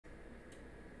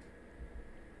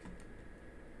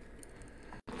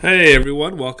Hey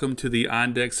everyone, welcome to the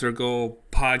On Deck Circle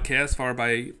podcast, powered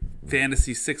by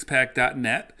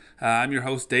fantasy6pack.net. I'm your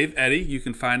host, Dave Eddy. You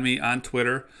can find me on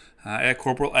Twitter at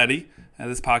Corporal Eddy.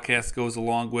 This podcast goes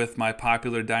along with my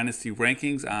popular Dynasty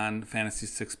rankings on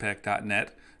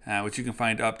fantasy6pack.net, which you can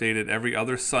find updated every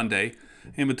other Sunday.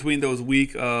 In between those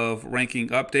week of ranking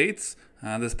updates,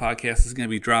 this podcast is going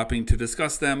to be dropping to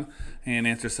discuss them and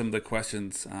answer some of the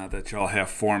questions that y'all have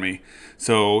for me.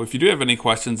 So if you do have any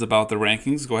questions about the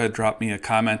rankings, go ahead and drop me a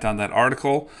comment on that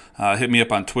article. Hit me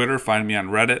up on Twitter, find me on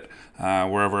Reddit,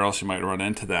 wherever else you might run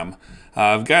into them.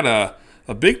 I've got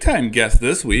a big-time guest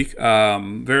this week.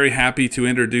 Very happy to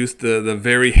introduce the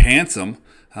very handsome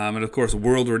and, of course,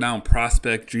 world-renowned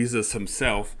prospect Jesus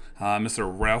himself, Mr.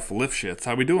 Ralph Lifshitz.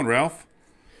 How we doing, Ralph?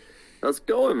 How's it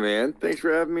going, man? Thanks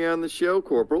for having me on the show,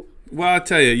 Corporal. Well, I'll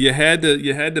tell you, you had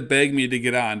to beg me to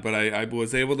get on, but I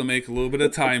was able to make a little bit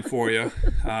of time for you.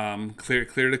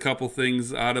 Cleared a couple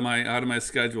things out of my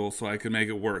schedule so I could make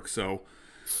it work. So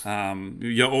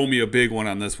you owe me a big one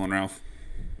on this one, Ralph.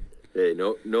 Hey,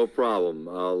 no problem.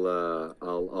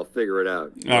 I'll figure it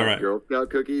out. All right. Girl Scout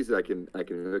cookies. I can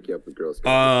hook you up with Girl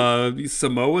Scout cookies.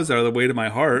 Samoas are the way to my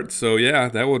heart, so yeah,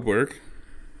 that would work.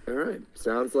 All right.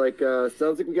 Sounds like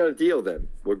we got a deal then.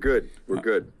 We're good. We're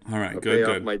good. All right. I'll good.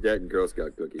 pay off my debt in Girl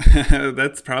Scout cookies.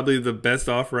 That's probably the best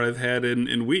offer I've had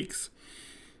in weeks.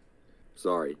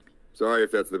 Sorry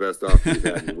if that's the best offer you've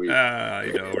had in weeks.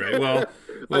 I know, right? Well,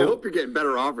 I hope you're getting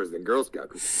better offers than Girl Scout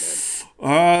cookies,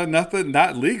 man. Nothing.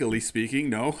 Not legally speaking,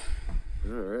 no.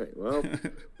 All right. Well,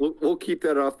 we'll keep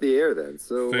that off the air then.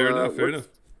 So fair enough.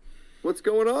 What's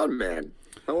going on, man?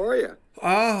 How are you?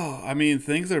 Oh, I mean,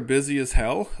 things are busy as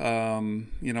hell.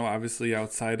 Obviously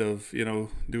outside of,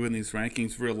 doing these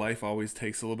rankings, real life always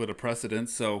takes a little bit of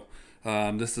precedence. So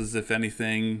this is, if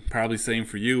anything, probably same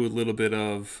for you, a little bit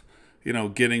of,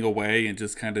 getting away and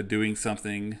just kind of doing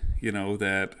something,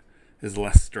 that is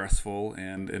less stressful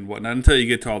and whatnot until you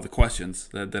get to all the questions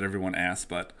that everyone asks.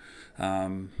 But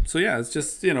so yeah, it's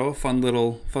just, a fun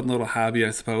little hobby,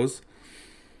 I suppose.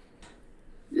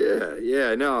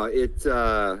 Yeah, no, it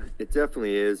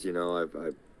definitely is.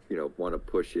 I've want to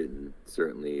push it, and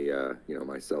certainly,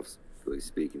 myself really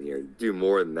speaking here, do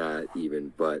more than that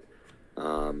even. But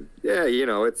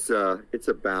it's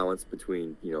a balance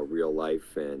between real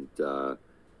life and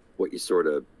what you sort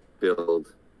of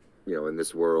build, in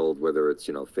this world, whether it's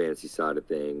fantasy side of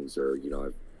things or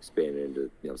I've expanded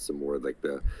into some more like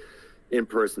the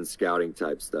in-person scouting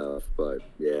type stuff. But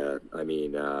yeah, I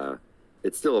mean.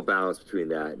 It's still a balance between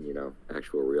that and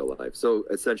actual real life. So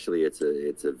essentially, it's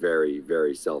a very,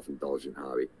 very self-indulgent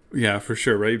hobby. Yeah, for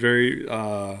sure, right? Very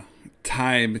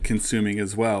time-consuming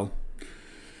as well.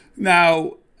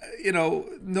 Now,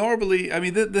 normally, I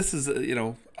mean, this is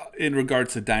in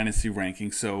regards to dynasty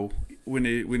rankings. So when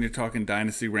you're talking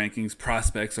dynasty rankings,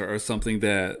 prospects are something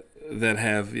that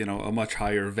have a much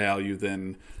higher value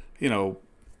than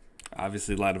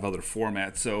obviously a lot of other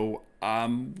formats. So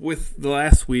with the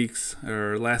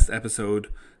last episode,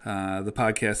 the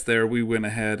podcast there, we went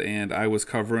ahead and I was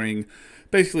covering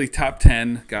basically top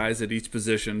 10 guys at each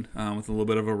position with a little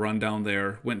bit of a rundown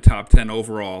there, went top 10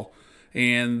 overall.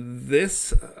 And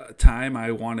this time I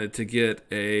wanted to get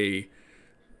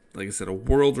like I said, a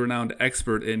world-renowned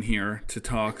expert in here to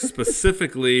talk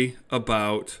specifically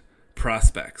about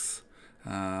prospects.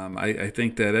 I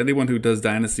think that anyone who does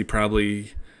Dynasty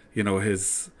probably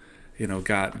has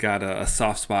got a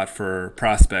soft spot for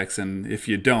prospects, and if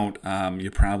you don't,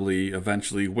 you probably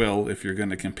eventually will if you're going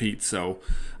to compete. So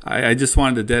I just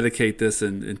wanted to dedicate this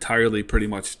entirely pretty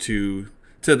much to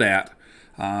that.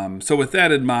 So with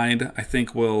that in mind, I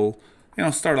think we'll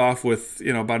start off with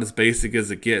about as basic as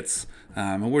it gets,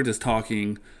 and we're just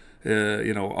talking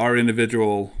our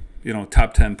individual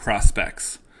top 10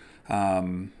 prospects.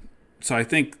 So I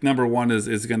think number one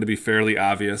is going to be fairly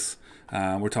obvious.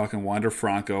 We're talking Wander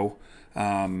Franco.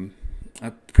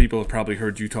 People have probably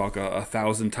heard you talk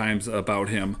 1,000 times about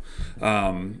him.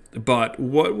 But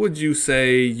what would you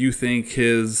say you think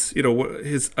his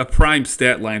a prime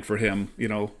stat line for him,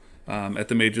 at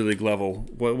the major league level?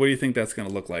 What do you think that's going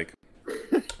to look like?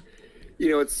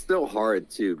 It's still hard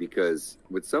too, because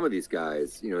with some of these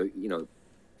guys,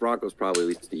 Franco's probably at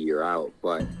least a year out,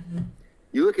 but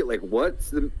you look at what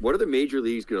are the major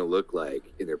leagues going to look like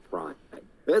in their prime?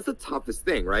 That's the toughest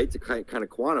thing, right? To kind of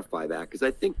quantify that, because I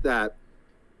think that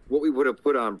what we would have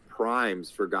put on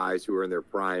primes for guys who were in their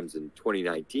primes in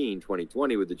 2019,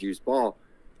 2020 with the juice ball,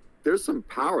 there's some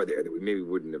power there that we maybe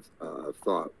wouldn't have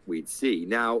thought we'd see.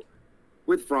 Now,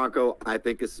 with Franco, I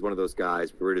think this is one of those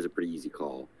guys where it is a pretty easy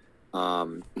call.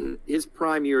 His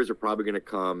prime years are probably going to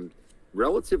come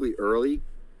relatively early,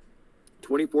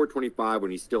 24, 25 when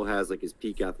he still has like his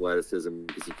peak athleticism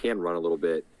because he can run a little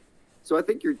bit. So I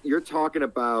think you're talking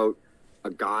about a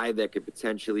guy that could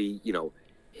potentially, you know,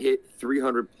 hit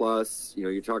 300 plus. You know,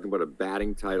 you're talking about a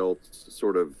batting title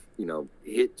sort of, you know,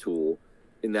 hit tool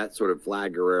in that sort of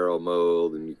Vlad Guerrero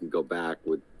mode, and you can go back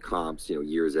with comps, you know,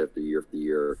 years after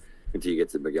year until you get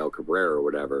to Miguel Cabrera or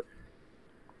whatever.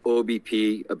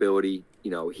 OBP ability,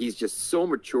 you know, he's just so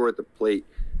mature at the plate,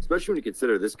 especially when you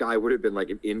consider this guy would have been like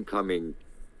an incoming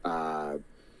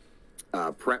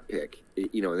prep pick,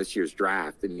 you know, in this year's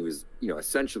draft, and he was, you know,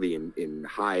 essentially in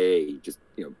high A, just,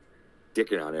 you know,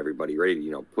 dicking on everybody, ready to,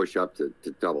 you know, push up to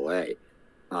double A.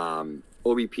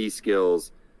 OBP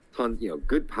skills, you know,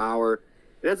 good power.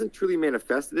 It hasn't truly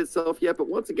manifested itself yet, but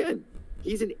once again,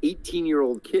 he's an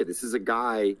 18-year-old kid. This is a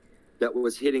guy that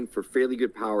was hitting for fairly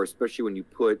good power, especially when you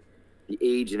put the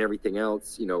age and everything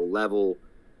else, you know, level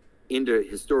into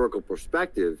historical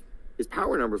perspective. His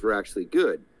power numbers were actually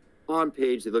good. On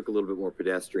page, they look a little bit more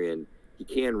pedestrian. He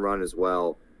can run as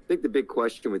well. I think the big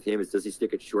question with him is, does he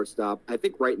stick at shortstop? I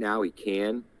think right now he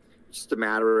can. It's just a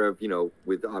matter of, you know,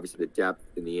 with obviously the depth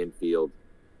in the infield,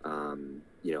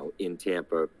 you know, in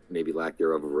Tampa, maybe lack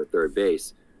thereof over at third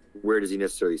base. Where does he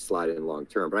necessarily slide in long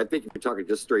term? But I think if you're talking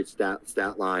just straight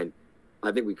stat line,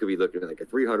 I think we could be looking at like a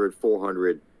 300,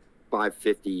 400,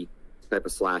 550 type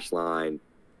of slash line,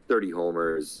 30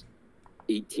 homers,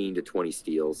 18 to 20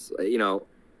 steals, you know,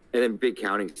 and then big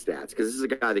counting stats, because this is a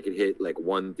guy that could hit like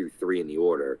 1 through 3 in the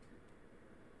order.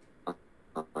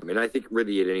 And I think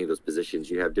really at any of those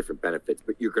positions, you have different benefits,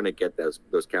 but you're going to get those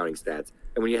counting stats.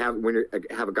 And when you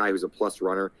have a guy who's a plus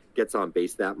runner, gets on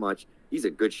base that much, he's a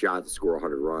good shot to score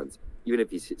 100 runs, even if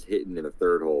he's hitting in the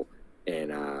third hole, and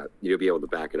you'll be able to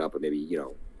back it up with maybe, you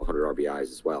know, 100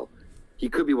 RBIs as well. He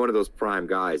could be one of those prime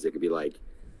guys that could be like,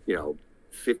 you know,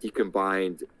 50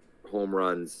 combined home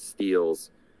runs,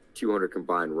 steals, 200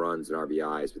 combined runs and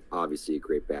RBIs with obviously a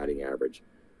great batting average.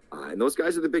 And those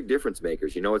guys are the big difference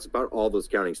makers. You know, it's about all those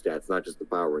counting stats, not just the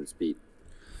power and speed.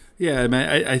 Yeah, I mean,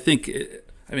 I think,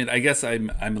 I mean, I guess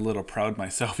I'm a little proud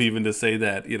myself even to say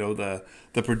that, you know, the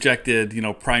projected, you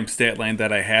know, prime stat line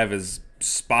that I have is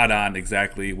spot on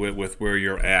exactly with where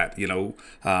you're at. You know,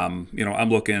 I'm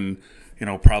looking, you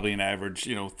know, probably an average,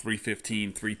 you know,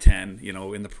 315, 310, you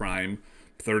know, in the prime.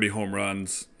 30 home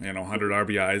runs, you know, 100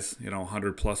 RBIs, you know,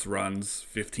 100 plus runs,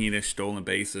 15-ish stolen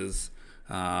bases,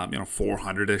 you know,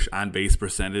 400-ish on base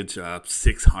percentage,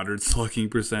 600 slugging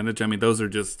percentage. I mean, those are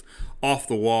just off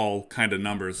the wall kind of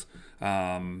numbers. But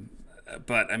I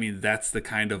mean, that's the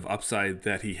kind of upside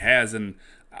that he has. And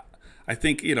I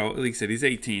think, you know, like I said, he's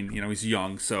 18, you know, he's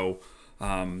young. So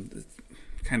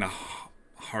kind of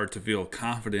hard to feel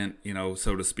confident, you know,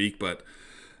 so to speak. But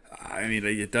I mean,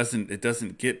 it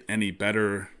doesn't get any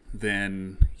better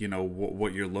than, you know,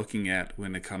 what you're looking at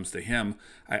when it comes to him.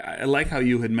 I like how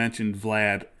you had mentioned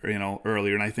Vlad, you know,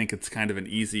 earlier, and I think it's kind of an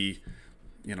easy,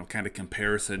 you know, kind of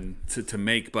comparison to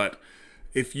make. But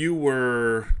if you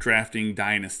were drafting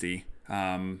Dynasty,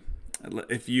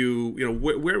 if you know,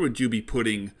 where would you be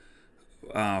putting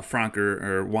Franker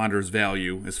or Wander's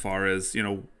value as far as, you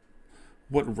know,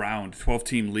 what round,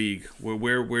 12-team league?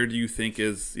 Where do you think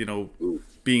is, you know,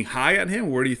 being high on him?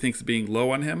 Where do you think is being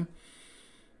low on him?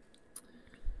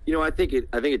 You know, I think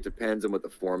it depends on what the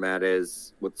format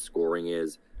is, what the scoring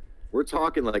is. We're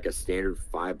talking like a standard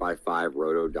 5x5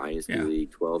 Roto Dynasty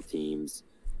League, 12 teams.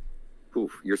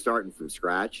 Poof, you're starting from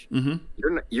scratch.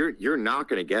 Mm-hmm. You're not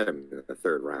going to get him in the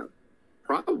third round.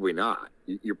 Probably not.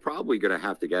 You're probably going to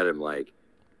have to get him like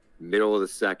middle of the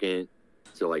second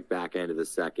to like back end of the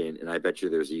second. And I bet you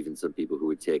there's even some people who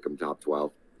would take him top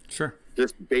 12. Sure.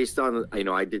 Just based on, you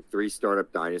know, I did 3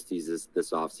 startup dynasties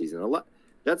this offseason. A lot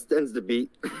that tends to be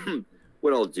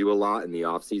what I'll do a lot in the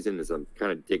offseason is I'm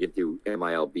kind of digging through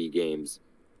MILB games,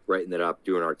 writing it up,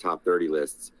 doing our top 30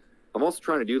 lists. I'm also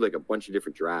trying to do like a bunch of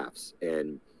different drafts,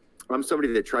 and I'm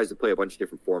somebody that tries to play a bunch of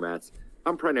different formats.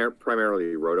 I'm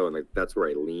primarily Roto, and like, that's where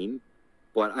I lean.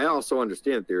 But I also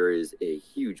understand that there is a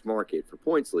huge market for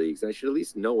points leagues, and I should at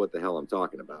least know what the hell I'm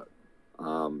talking about.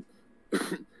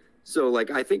 So, like,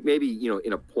 I think maybe, you know,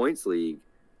 in a points league,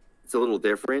 it's a little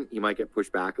different. He might get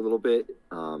pushed back a little bit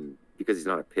because he's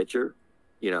not a pitcher,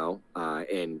 you know,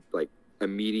 and like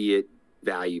immediate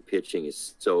value pitching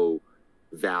is so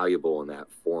valuable in that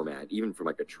format, even from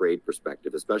like a trade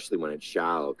perspective, especially when it's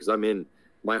shallow. Because I'm in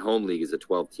my home league is a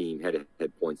 12-team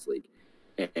head-to-head points league,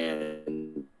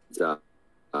 and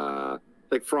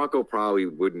like Franco probably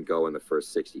wouldn't go in the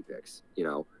first 60 picks, you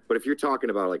know. But if you're talking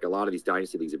about like a lot of these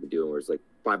dynasty leagues have been doing, where it's like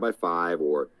 5x5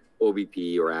 or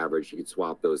OBP or average, you could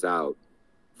swap those out.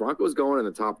 Franco's going in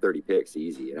the top 30 picks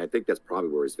easy, and I think that's probably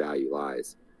where his value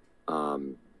lies.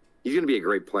 he's going to be a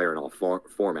great player in all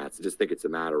formats. I just think it's a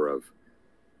matter of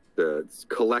the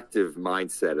collective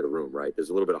mindset of the room, right? There's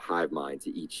a little bit of hive mind to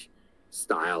each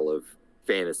style of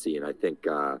fantasy, and I think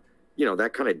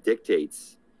that kind of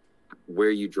dictates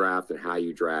where you draft and how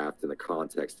you draft and the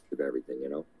context of everything.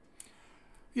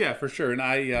 Yeah, for sure.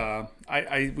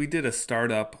 And we did a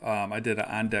startup. I did an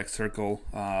on deck circle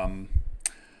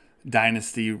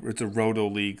Dynasty. It's a Roto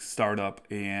League startup,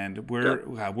 and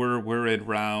we're in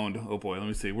round. Oh boy, let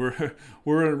me see. We're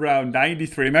in round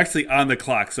 93. I'm actually on the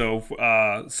clock,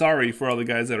 so sorry for all the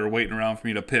guys that are waiting around for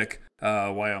me to pick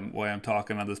why I'm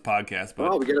talking on this podcast.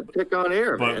 But we got to pick on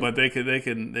air, man. But they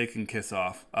can kiss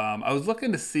off. I was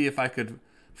looking to see if I could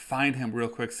find him real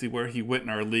quick, see where he went in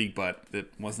our league, but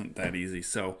it wasn't that easy.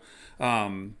 So,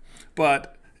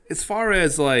 but as far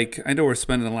as like, I know we're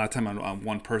spending a lot of time on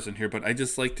one person here, but I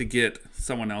just like to get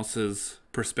someone else's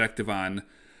perspective on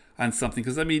something.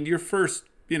 Because I mean, your first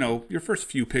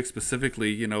few picks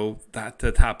specifically,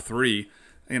 the top three,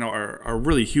 are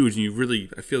really huge,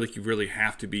 and I feel like you really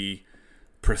have to be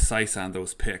precise on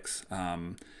those picks.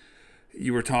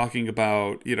 You were talking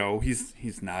about,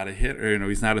 he's not a hitter,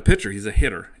 he's not a pitcher, he's a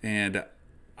hitter, and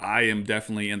I am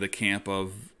definitely in the camp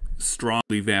of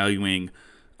strongly valuing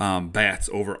bats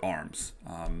over arms,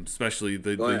 especially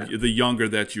the younger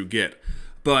that you get.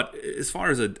 But as far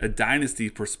as a dynasty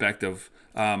perspective,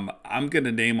 I'm going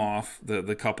to name off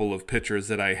the couple of pitchers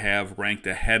that I have ranked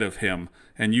ahead of him,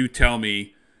 and you tell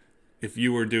me if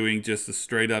you were doing just a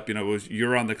straight up,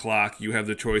 you're on the clock, you have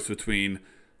the choice between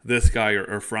this guy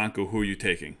or Franco, who are you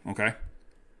taking? Okay.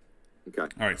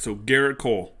 Okay. All right. So Garrett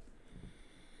Cole.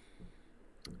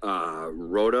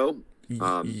 Roto.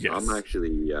 Yes. I'm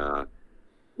actually.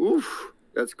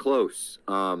 That's close.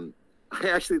 I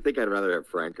actually think I'd rather have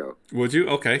Franco. Would you?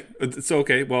 Okay. It's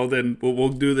okay. Well, then we'll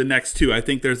do the next two. I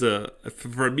think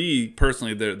for me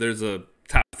personally, there's a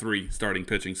top three starting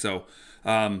pitching. So,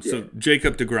 so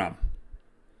Jacob deGrom.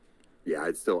 Yeah,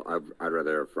 I'd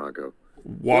rather have Franco.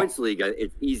 Points league,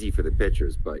 it's easy for the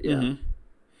pitchers, but yeah.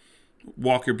 Mm-hmm.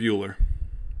 Walker Buehler.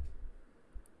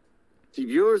 See,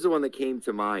 Buehler's the one that came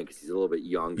to mind because he's a little bit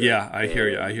younger. Yeah, I hear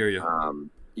you.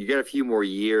 You get a few more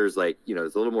years, like,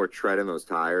 there's a little more tread in those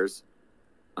tires.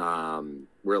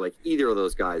 Where like either of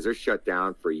those guys, they're shut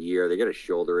down for a year, they get a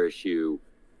shoulder issue,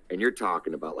 and you're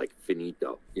talking about like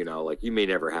finito, like you may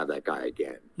never have that guy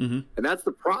again. Mm-hmm. And that's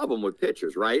the problem with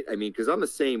pitchers, right? I mean, because I'm the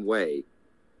same way.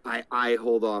 I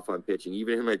hold off on pitching,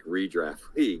 even in like redraft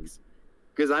leagues,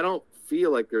 because I don't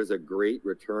feel like there's a great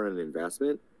return on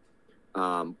investment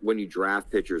when you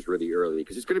draft pitchers really early.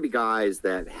 Because there's going to be guys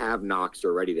that have knocks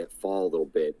already that fall a little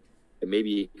bit, and maybe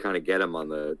you kind of get them on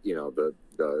the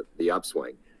the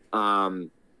upswing.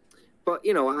 But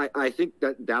I think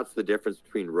that's the difference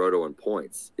between Roto and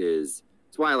points. That's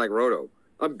why I like Roto.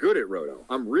 I'm good at Roto.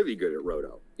 I'm really good at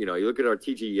Roto. You look at our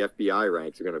TG FBI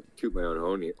ranks. I'm going to toot my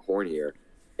own horn here.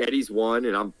 Eddie's 1,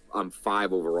 and I'm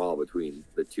 5 overall between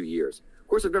the 2 years. Of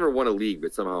course, I've never won a league,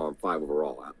 but somehow I'm 5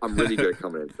 overall. I'm really good at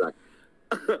coming in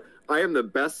second. I am the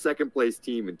best second place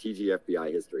team in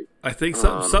TGFBI history. I think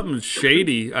something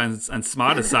shady on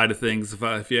Smada's side of things,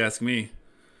 if you ask me.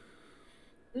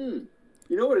 You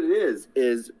know what it is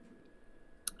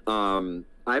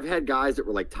I've had guys that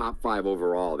were like top 5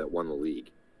 overall that won the league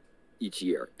each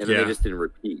year, and then they just didn't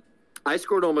repeat. I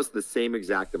scored almost the same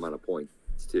exact amount of points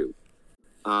too.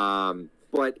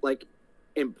 But like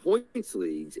in points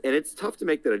leagues, and it's tough to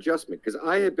make that adjustment because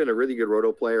I had been a really good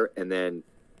Roto player, and then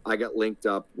I got linked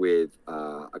up with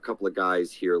a couple of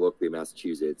guys here locally in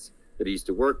Massachusetts that I used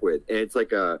to work with, and it's like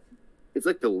the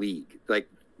league. Like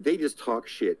they just talk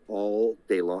shit all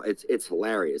day long. It's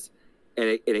hilarious,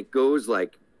 and it goes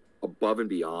like above and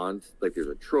beyond. Like there's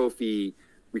a trophy,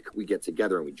 we get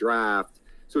together and we draft.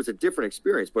 So it's a different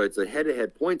experience, but it's a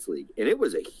head-to-head points league, and it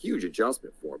was a huge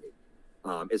adjustment for me.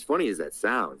 As funny as that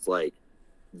sounds, like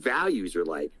values are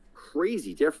like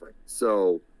crazy different.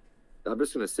 So I'm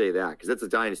just going to say that because that's a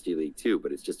dynasty league too,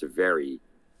 but it's just a very,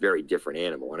 very different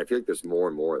animal. And I feel like there's more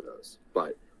and more of those.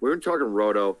 But when we're talking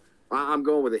Roto, I'm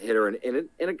going with a hitter, and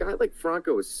a guy like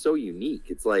Franco is so unique.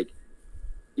 It's like,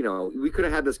 we could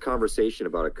have had this conversation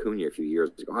about Acuna a few years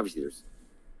ago. Obviously, there's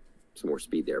some more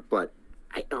speed there, but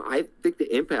I think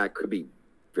the impact could be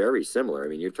very similar. I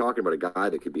mean, you're talking about a guy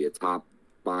that could be a top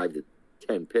 5 to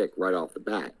 10 pick right off the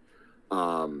bat.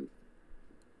 And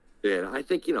I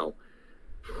think,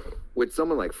 with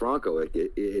someone like Franco, like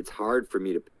it's hard for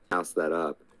me to pass that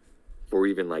up for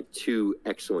even like 2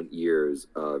 excellent years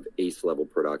of ace level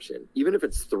production, even if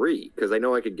it's 3, because I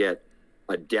know I could get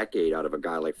a decade out of a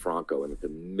guy like Franco in the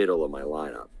middle of my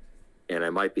lineup, and I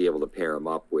might be able to pair him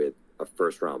up with a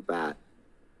first round bat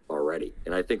already. Eddy.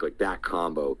 And I think like that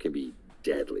combo can be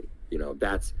deadly. You know,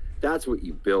 that's what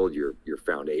you build your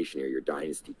foundation or your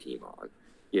dynasty team on,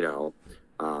 you know,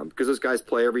 because those guys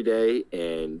play every day,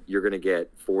 and you're going to get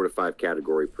 4 to 5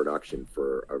 category production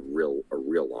for a real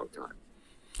long time.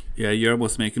 Yeah, you're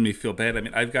almost making me feel bad. I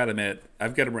mean, I've got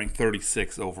him ranked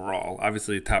 36 overall.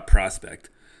 Obviously, a top prospect.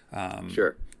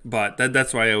 Sure. But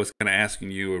that's why I was kind of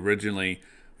asking you originally,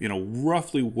 you know,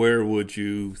 roughly where would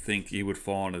you think he would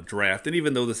fall in a draft? And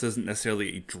even though this isn't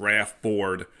necessarily a draft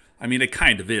board, I mean, it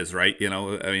kind of is, right? You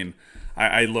know, I mean,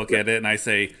 I look at it and I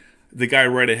say the guy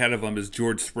right ahead of him is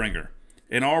George Springer.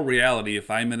 In all reality,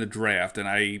 if I'm in a draft and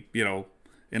I, you know,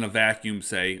 in a vacuum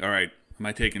say, all right, am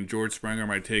I taking George Springer? Am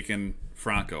I taking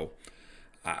Franco?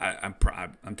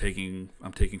 I'm taking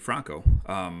Franco.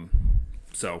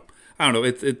 So I don't know.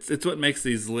 It's what makes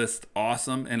these lists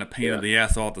awesome and a pain in the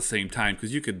ass all at the same time,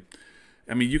 because you could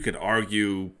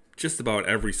argue just about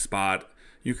every spot.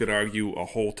 You could argue a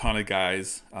whole ton of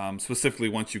guys. Specifically,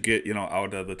 once you get, you know,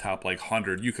 out of the top like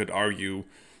 100, you could argue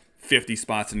 50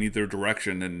 spots in either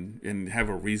direction and have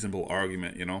a reasonable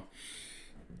argument, you know.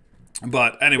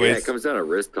 But anyways, it comes down to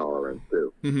risk tolerance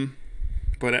too. Mm-hmm.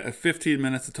 But at 15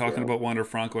 minutes of talking about Wander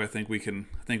Franco, I think we can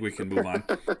move on.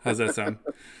 How's that sound?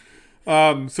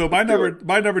 So my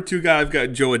number 2 guy, I've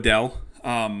got Joe Adell.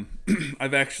 I've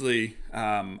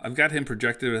got him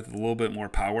projected with a little bit more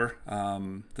power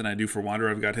than I do for Wander.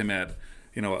 I've got him at,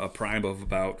 you know, a prime of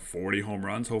about 40 home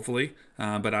runs, hopefully.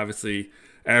 But obviously,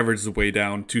 average is way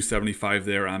down. 275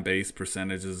 there on base.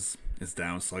 Percentage is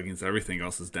down. Sluggings, everything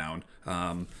else is down.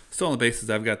 Still on the bases,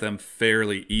 I've got them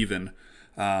fairly even.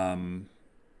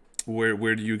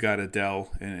 Where do you got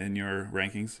Adell in your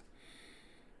rankings?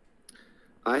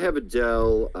 I have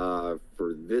Adell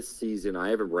for this season. I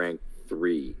have him ranked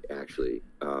 3, actually.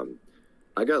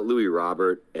 I got Louis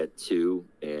Robert at 2,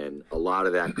 and a lot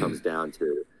of that comes down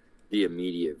to the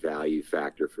immediate value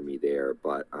factor for me there.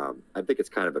 But I think it's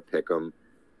kind of a pick-em.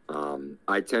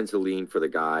 I tend to lean for the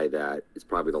guy that is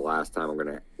probably the last time I'm going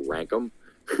to rank him.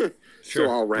 Sure.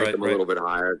 So I'll rank him a little bit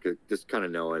higher, cause just kind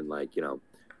of knowing, like, you know,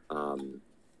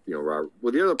 Robert.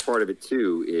 Well, the other part of it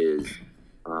too is,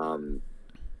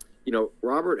 you know,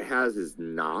 Robert has his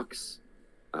knocks,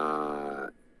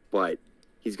 but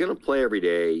he's going to play every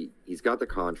day. He's got the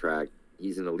contract.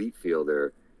 He's an elite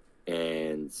fielder,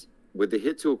 and with the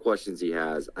hit tool questions he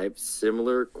has, I have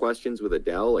similar questions with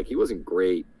Adell. Like, he wasn't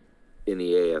great in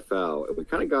the AFL, and we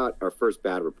kind of got our first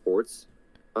bad reports,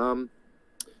 you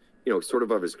know, sort of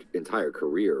his entire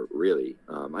career, really.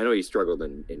 I know he struggled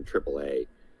in AAA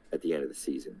at the end of the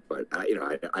season, but I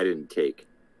didn't take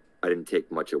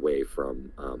much away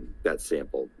from that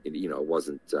sample. You know, it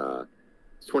wasn't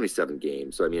 27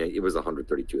 games, so I mean, it was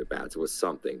 132 at bats. It was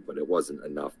something, but it wasn't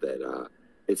enough that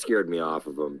it scared me off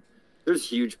of him. There's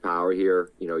huge power here.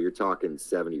 You know, you're talking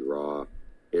 70 raw.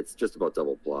 It's just about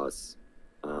double plus.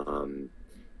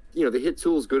 You know, the hit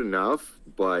tool is good enough,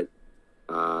 but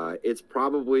it's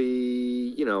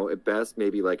probably, you know, at best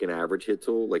maybe like an average hit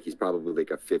tool. Like, he's probably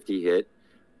like a 50 hit.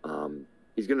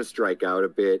 He's going to strike out a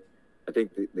bit. I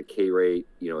think the K rate,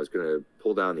 you know, is going to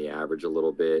pull down the average a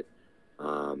little bit.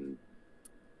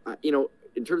 You know,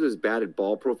 in terms of his batted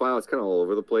ball profile, it's kind of all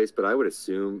over the place, but I would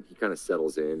assume he kind of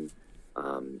settles in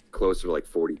closer to like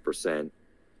 40%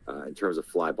 in terms of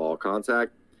fly ball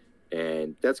contact.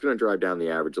 And that's going to drive down the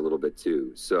average a little bit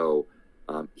too. So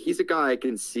he's a guy I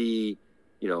can see,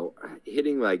 you know,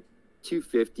 hitting like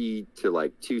 250 to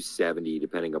like 270,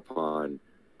 depending upon,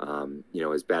 you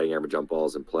know, his batting average on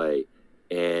balls in play.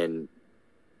 And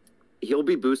he'll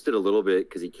be boosted a little bit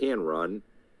because he can run.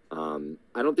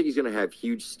 I don't think he's going to have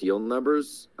huge steal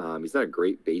numbers. He's not a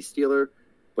great base stealer,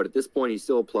 but at this point, he's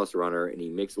still a plus runner, and he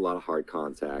makes a lot of hard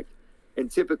contact.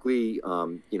 And typically,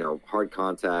 you know, hard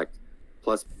contact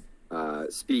plus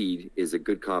speed is a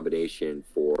good combination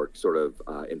for sort of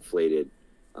inflated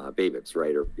BABIPs,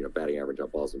 right? Or, you know, batting average on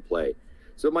balls in play.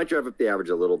 So it might drive up the average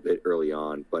a little bit early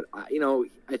on, but you know,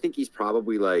 I think he's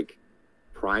probably like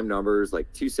prime numbers,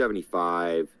 like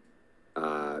 275,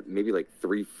 maybe like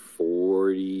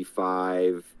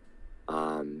 345.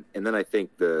 And then I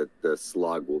think the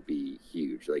slug will be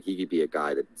huge. Like, he could be a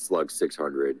guy that slugs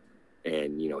 600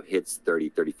 and, you know, hits 30,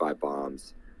 35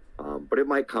 bombs. But it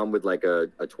might come with like a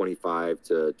 25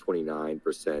 to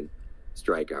 29%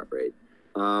 strikeout rate.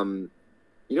 You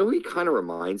know who he kind of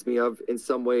reminds me of in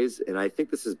some ways, and I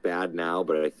think this is bad now,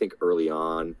 but I think early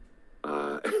on,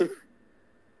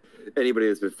 anybody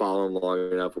that's been following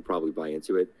long enough will probably buy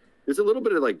into it. There's a little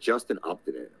bit of like Justin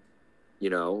Upton in him, you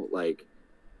know, like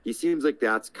he seems like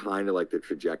that's kind of like the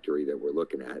trajectory that we're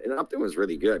looking at. And Upton was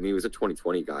really good. I mean, he was a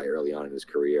 2020 guy early on in his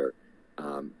career.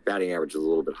 Batting average is a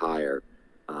little bit higher.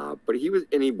 But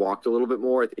but he walked a little bit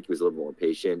more. I think he was a little more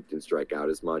patient, didn't strike out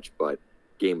as much, but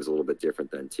game was a little bit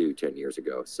different than 10 years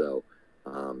ago. So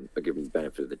I'll give him the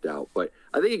benefit of the doubt. But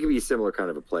I think he could be a similar kind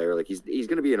of a player. Like he's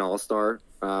going to be an all-star,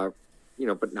 but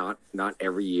not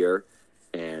every year.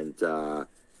 And I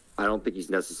don't think he's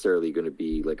necessarily going to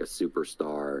be like a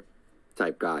superstar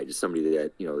type guy. Just somebody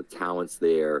that, the talent's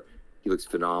there. He looks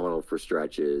phenomenal for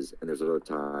stretches, and there's other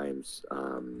times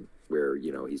where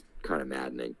he's kind of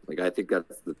maddening. Like I think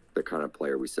that's the kind of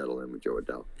player we settle in with Joe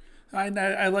Adell.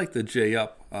 I like the J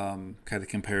up kind of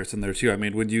comparison there too. I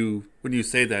mean, when you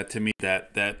say that to me,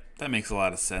 that makes a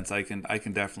lot of sense. I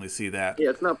can definitely see that. Yeah,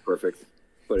 it's not perfect,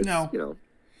 but it's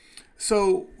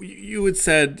So you had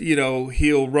said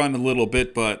he'll run a little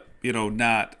bit, but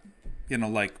not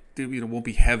won't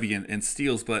be heavy in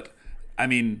steals. But I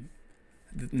mean,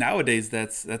 nowadays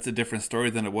that's a different story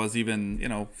than it was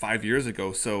even 5 years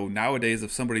ago. So nowadays,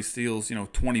 if somebody steals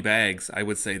 20 bags, I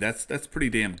would say that's pretty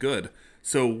damn good.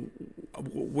 So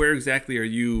where exactly are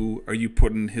you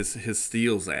putting his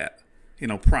steals at?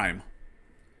 Prime.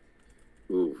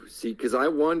 Ooh, see, because I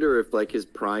wonder if like his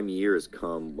prime years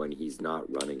come when he's not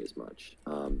running as much.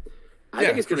 I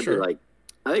think it's gonna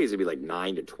be like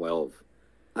 9 to 12.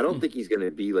 I don't think he's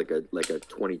gonna be like a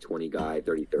 20-20 guy,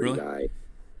 30-30 really? Guy.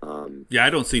 I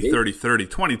don't see 30-30.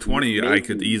 20-20, I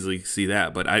could easily see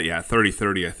that, but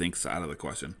 30-30, I think is out of the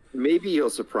question. Maybe he'll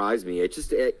surprise me.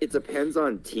 It depends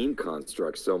on team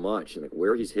construct so much, and like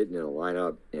where he's hitting in a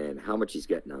lineup, and how much he's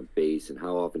getting on base, and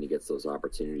how often he gets those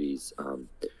opportunities.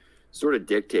 Sort of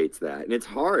dictates that, and it's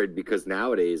hard because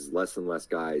nowadays less and less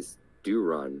guys do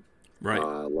run, right?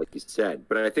 Like you said,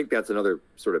 but I think that's another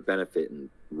sort of benefit in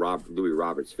Louis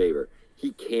Roberts' favor.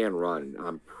 He can run.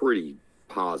 I'm pretty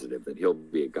positive that he'll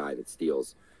be a guy that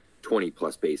steals 20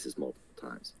 plus bases multiple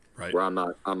times. Right. Where I'm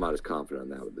not as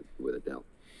confident on that with Adell.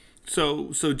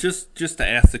 So just to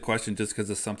ask the question, just because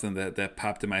it's something that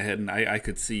popped in my head, and I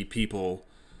could see people,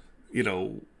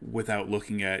 without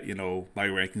looking at my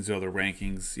rankings or other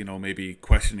rankings, maybe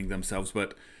questioning themselves.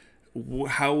 But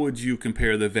how would you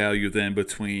compare the value then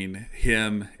between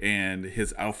him and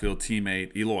his outfield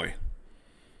teammate Eloy?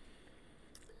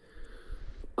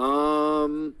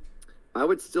 I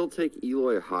would still take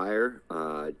Eloy higher,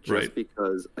 just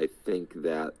because I think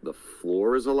that the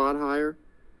floor is a lot higher.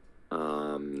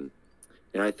 And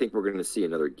I think we're going to see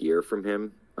another gear from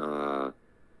him.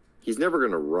 He's never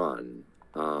going to run.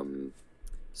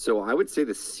 So I would say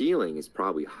the ceiling is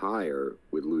probably higher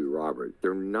with Louis Robert.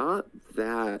 They're not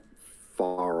that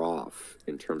far off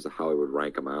in terms of how I would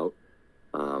rank them out,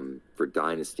 for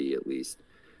Dynasty at least.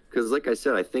 Because like I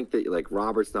said, I think that like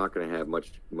Robert's not going to have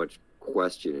much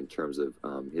question in terms of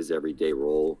his everyday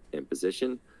role and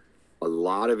position. A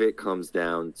lot of it comes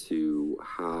down to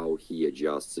how he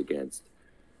adjusts against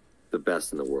the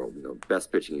best in the world.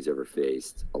 Best pitching he's ever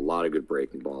faced. A lot of good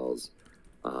breaking balls,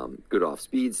 good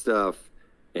off-speed stuff,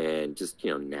 and just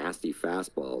nasty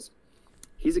fastballs.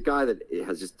 He's a guy that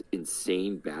has just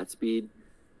insane bat speed.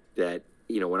 That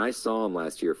when I saw him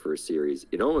last year for a series,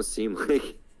 it almost seemed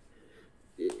like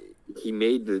he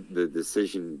made the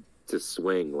decision to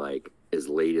swing like as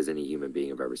late as any human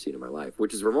being I've ever seen in my life,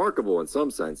 which is remarkable in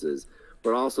some senses,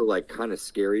 but also like kind of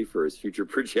scary for his future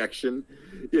projection.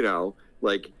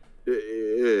 Like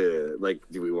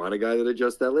do we want a guy that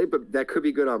adjusts that late? But that could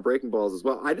be good on breaking balls as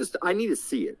well. I need to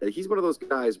see it. He's one of those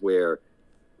guys where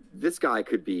this guy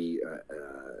could be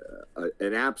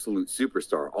an absolute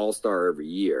superstar, all-star every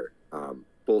year.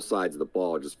 Both sides of the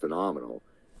ball are just phenomenal.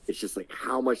 It's just like,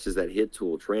 how much does that hit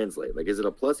tool translate? Like, is it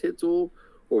a plus hit tool,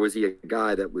 or was he a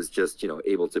guy that was just,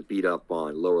 able to beat up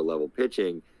on lower level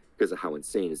pitching because of how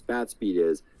insane his bat speed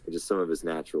is and just some of his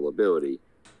natural ability?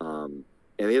 And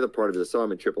the other part of it, I saw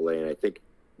him in AAA, and I think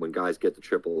when guys get to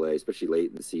AAA, especially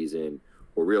late in the season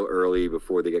or real early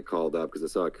before they get called up, because I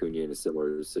saw Acuna in a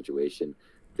similar situation,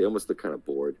 they almost look kind of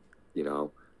bored,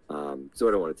 So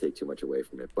I don't want to take too much away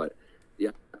from it. But,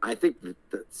 yeah, I think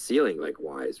the ceiling,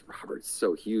 wise, Robert's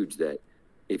so huge that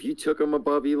if you took him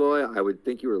above Eloy, I would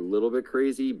think you were a little bit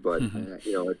crazy. But, at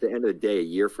the end of the day, a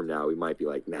year from now, we might be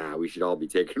like, nah, we should all be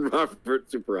taking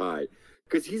Robert super high.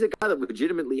 Because he's a guy that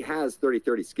legitimately has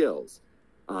 30-30 skills.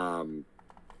 And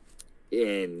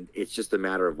it's just a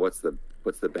matter of what's the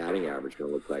batting average going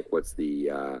to look like? What's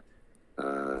the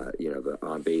the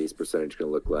on base percentage going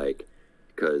to look like?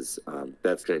 Because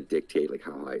that's going to dictate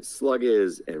how high his slug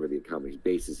is and really how many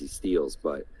bases he steals.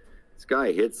 But this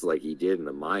guy hits like he did in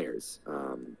the minors.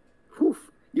 Even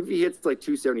if he hits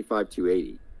 275,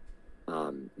 280,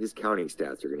 his counting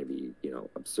stats are going to be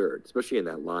absurd, especially in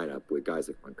that lineup with guys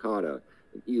like Moncada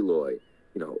and Eloy.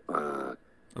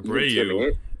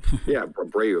 Abreu. Yeah,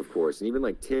 Abreu, of course, and even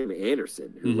like Tim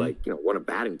Anderson, who won a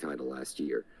batting title last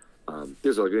year.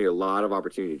 There's going to be a lot of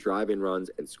opportunity to drive in runs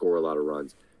and score a lot of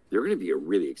runs. They're going to be a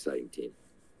really exciting team.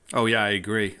 Oh yeah, I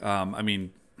agree. I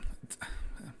mean,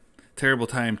 terrible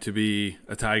time to be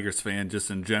a Tigers fan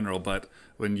just in general, but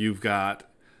when you've got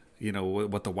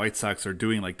what the White Sox are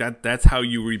doing, like that's how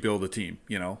you rebuild a team.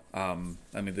 I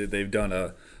mean, they've done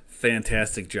a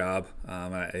fantastic job.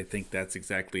 I think that's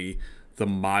exactly the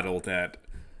model that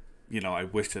I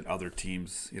wish that other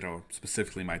teams,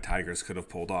 specifically my Tigers, could have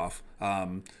pulled off.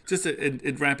 Just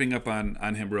in wrapping up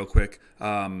on him real quick,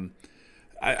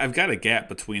 I've got a gap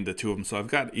between the two of them. So I've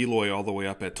got Eloy all the way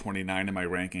up at 29 in my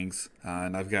rankings,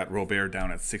 and I've got Robert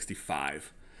down at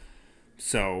 65.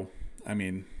 So, I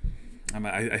mean,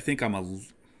 I think I'm a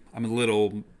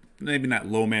little, maybe not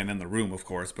low man in the room, of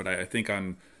course, but I think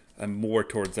I'm more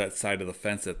towards that side of the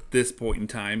fence at this point in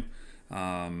time.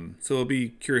 So I'll be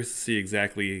curious to see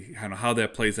exactly how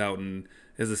that plays out, and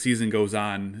as the season goes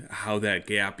on, how that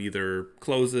gap either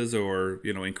closes or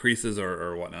increases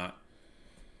or whatnot.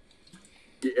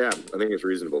 Yeah, I think it's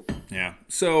reasonable. Yeah.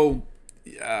 So,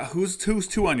 who's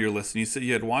two on your list? And you said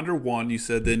you had Wander 1. You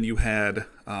said then you had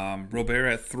Robert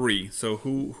at 3. So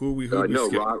who we no,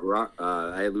 skip?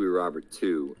 I had Louis Robert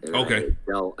 2. And okay.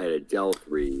 I had Adele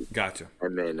 3. Gotcha.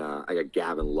 And then I got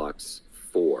Gavin Lux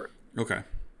 4. Okay.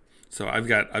 So I've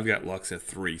got Lux at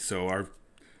 3. So our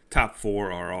top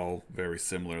 4 are all very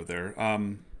similar there.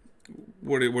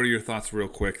 What are your thoughts, real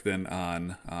quick, then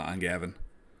on Gavin?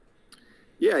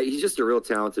 Yeah, he's just a real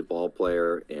talented ball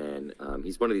player, and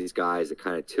he's one of these guys that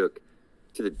kind of took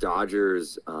to the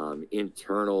Dodgers'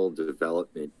 internal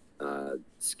development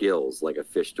skills like a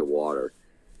fish to water.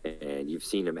 And you've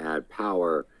seen him add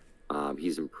power.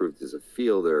 He's improved as a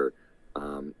fielder.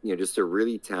 Just a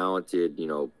really talented,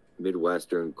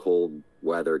 Midwestern cold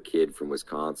weather kid from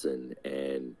Wisconsin,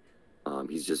 and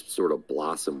he's just sort of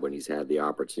blossomed when he's had the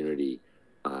opportunity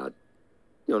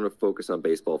to focus on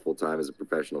baseball full time as a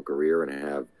professional career and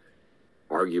have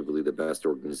arguably the best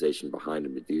organization behind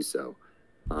him to do so.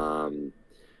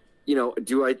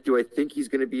 Do I think he's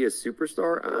going to be a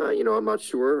superstar? I'm not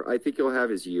sure. I think he'll have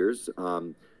his years.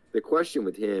 The question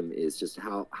with him is just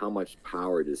how much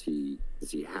power does he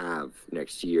have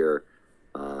next year?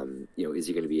 Is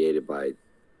he going to be aided by,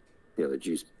 the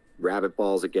juice rabbit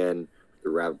balls again? The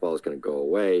rabbit ball is going to go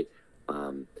away.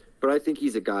 But I think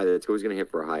he's a guy that's always going to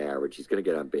hit for a high average. He's going to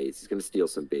get on base. He's going to steal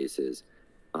some bases.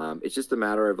 It's just a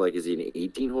matter of, is he an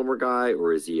 18-homer guy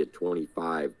or is he a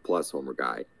 25-plus homer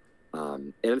guy?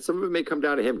 And some of it may come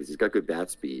down to him because he's got good bat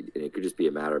speed, and it could just be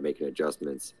a matter of making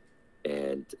adjustments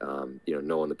and,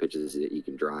 knowing the pitches that he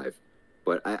can drive.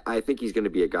 But I think he's going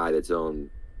to be a guy that's owned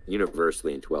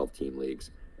universally in 12-team leagues,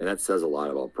 and that says a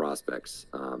lot about prospects.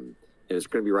 And it's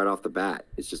going to be right off the bat.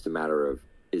 It's just a matter of,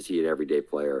 is he an everyday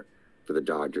player for the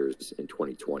Dodgers in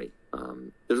 2020?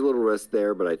 There's a little risk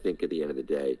there, but I think at the end of the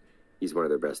day, he's one of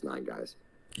their best 9 guys.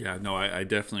 Yeah, no, I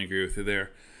definitely agree with you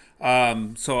there.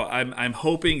 So I'm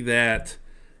hoping that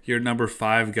your number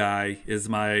 5 guy is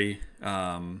my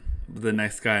the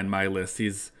next guy on my list.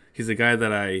 He's a guy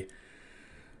that I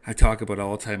talk about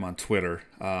all the time on Twitter.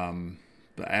 The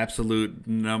absolute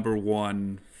number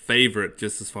 1 favorite,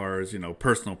 just as far as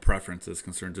personal preference is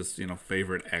concerned, just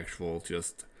favorite actual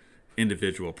just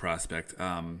individual prospect.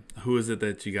 Who is it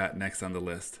that you got next on the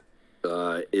list?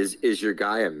 Is your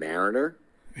guy a Mariner?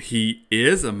 He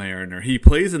is a Mariner. He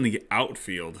plays in the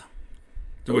outfield,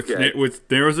 which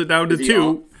narrows it down to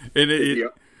 2.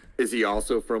 Is he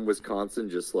also from Wisconsin,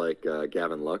 just like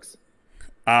Gavin Lux?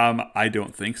 I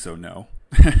don't think so. No.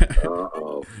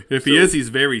 Uh-oh. If he is, he's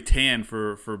very tan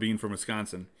for being from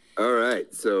Wisconsin. All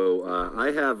right. So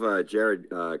I have Jared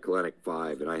Kelenic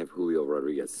 5, and I have Julio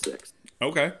Rodriguez 6.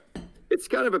 Okay. It's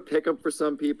kind of a pick-up for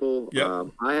some people.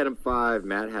 Yep. I had him 5.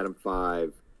 Matt had him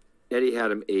 5. Eddie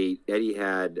had him 8. Eddie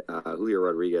had Julio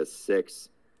Rodriguez 6.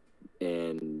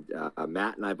 And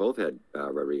Matt and I both had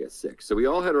Rodriguez 6. So we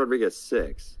all had Rodriguez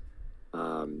 6.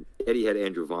 Eddie had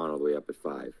Andrew Vaughn all the way up at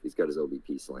 5. He's got his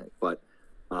OBP slant. But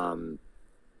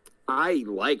I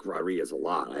like Rodriguez a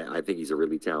lot. I think he's a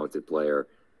really talented player.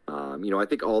 I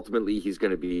think ultimately he's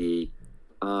going to be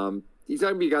he's not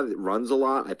going to be a guy that runs a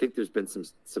lot. I think there's been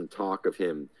some talk of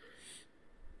him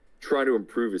trying to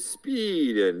improve his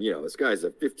speed, and this guy's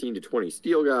a 15 to 20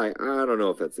 steal guy. I don't know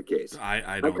if that's the case.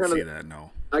 I don't see that.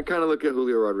 No. I kind of look at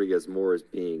Julio Rodriguez more as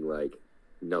being like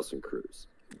Nelson Cruz.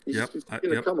 He's going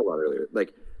to come a lot earlier,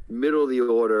 like middle of the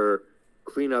order,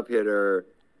 cleanup hitter.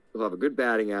 He'll have a good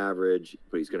batting average,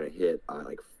 but he's going to hit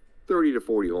like 30 to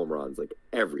 40 home runs like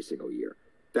every single year.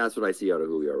 That's what I see out of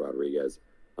Julio Rodriguez.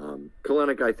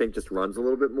 Kelenic, I think, just runs a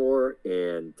little bit more,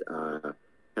 and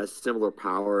has similar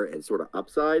power and sort of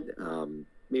upside.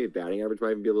 Maybe batting average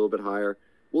might even be a little bit higher.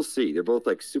 We'll see. They're both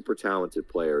like super talented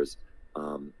players.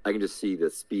 I can just see the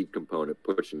speed component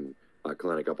pushing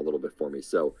Kalenic up a little bit for me.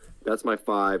 So that's my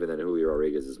 5, and then Julio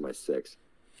Rodriguez is my 6.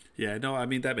 Yeah, no, I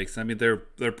mean that makes sense. I mean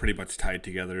they're pretty much tied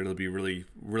together. It'll be really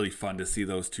really fun to see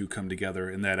those two come together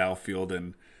in that outfield,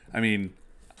 and I mean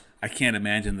I can't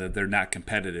imagine that they're not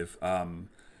competitive.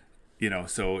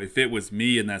 So if it was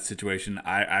me in that situation,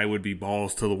 I would be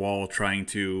balls to the wall trying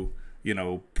to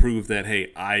prove that,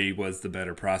 hey, I was the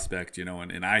better prospect,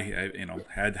 and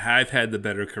I've had the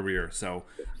better career. So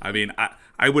I mean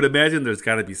I would imagine there's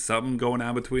got to be something going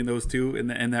on between those two in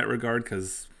that regard,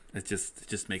 because it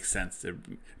just makes sense.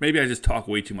 Maybe I just talk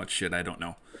way too much shit. I don't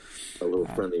know. A little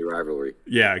friendly rivalry.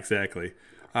 Yeah, exactly.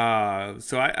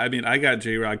 So I got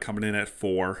J-Rod coming in at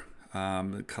 4.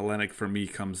 Kalenic for me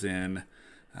comes in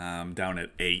down at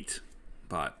 8.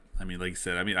 But I mean, like I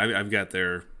said, I've got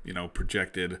their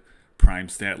projected prime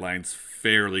stat lines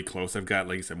fairly close. I've got,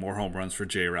 like I said, more home runs for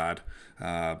J-Rod.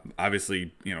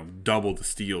 Obviously, double the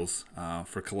steals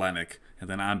for Kalenic, and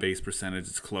then on base percentage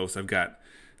is close. I've got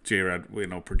J-Rod,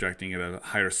 projecting at a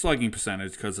higher slugging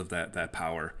percentage because of that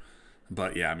power.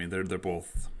 But yeah, I mean they're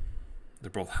both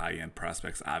high end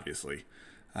prospects, obviously.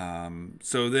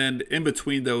 So then in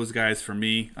between those guys for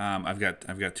me, I've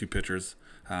got 2 pitchers.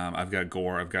 I've got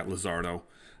Gore, I've got Luzardo.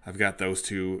 I've got those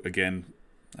two again.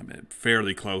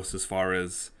 Fairly close as far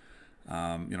as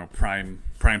prime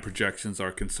projections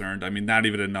are concerned. I mean, not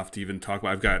even enough to even talk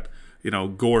about. I've got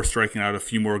Gore striking out a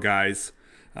few more guys.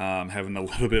 Having a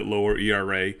little bit lower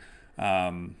ERA.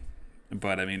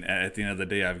 But I mean, at the end of the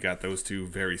day, I've got those two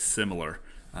very similar.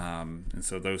 And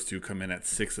so those two come in at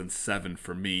 6 and 7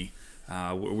 for me.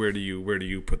 Where do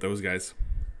you put those guys?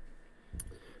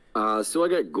 So I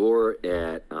got Gore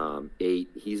at 8.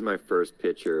 He's my first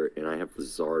pitcher, and I have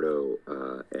Luzardo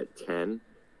at 10.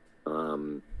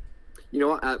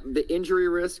 The injury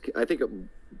risk, I think a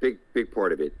big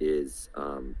part of it is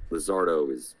Luzardo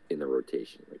is in the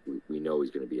rotation. Like we know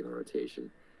he's going to be in the rotation.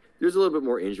 There's a little bit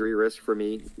more injury risk for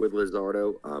me with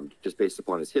Luzardo, just based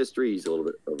upon his history. He's a little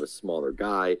bit of a smaller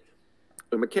guy.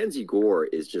 But Mackenzie Gore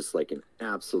is just like an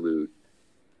absolute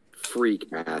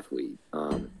freak athlete.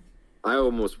 I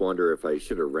almost wonder if I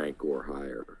should have ranked Gore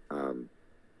higher.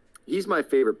 He's my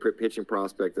favorite pitching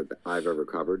prospect that I've ever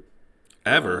covered.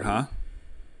 Ever, huh?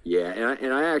 Yeah,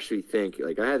 and I actually think,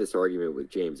 like, I had this argument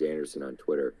with James Anderson on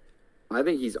Twitter. I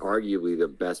think he's arguably the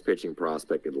best pitching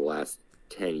prospect of the last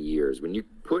 10 years. When you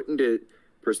put into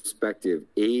perspective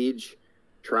age,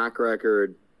 track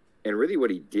record, and really what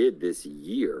he did this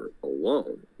year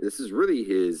alone, this is really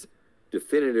his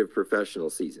definitive professional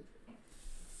season.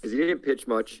 Because he didn't pitch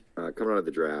much coming out of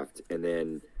the draft, and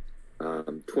then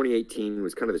 2018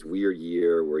 was kind of this weird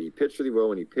year where he pitched really well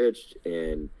when he pitched,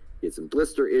 and he had some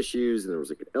blister issues, and there was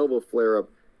like an elbow flare-up.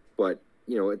 But,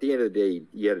 at the end of the day,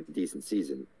 he had a decent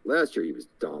season. Last year, he was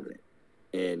dominant.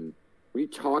 And when you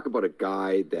talk about a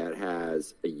guy that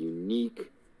has a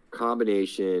unique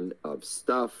combination of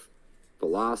stuff,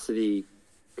 velocity,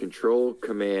 control,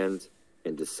 command,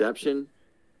 and deception,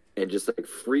 and just like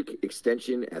freak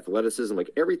extension, athleticism, like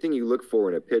everything you look for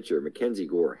in a pitcher, Mackenzie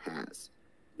Gore has.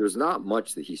 There's not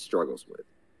much that he struggles with.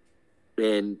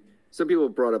 And some people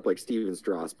brought up like Steven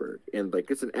Strasburg, and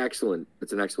like it's an excellent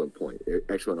point,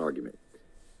 excellent argument.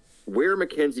 Where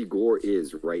Mackenzie Gore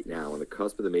is right now on the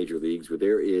cusp of the major leagues, where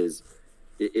there is,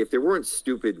 if there weren't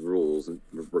stupid rules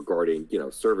regarding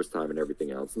service time and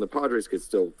everything else, and the Padres could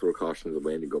still throw caution to the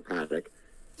wind and go Paddock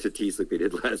to tease like they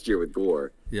did last year with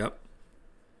Gore. Yep.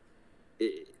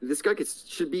 This guy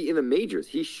should be in the majors.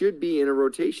 He should be in a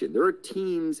rotation. There are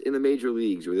teams in the major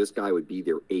leagues where this guy would be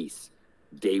their ace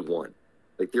day one.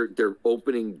 Like their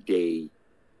opening day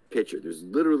pitcher. There's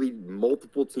literally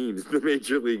multiple teams in the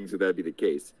major leagues where that'd be the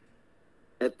case.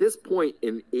 At this point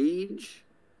in age,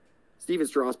 Steven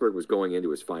Strasburg was going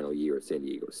into his final year at San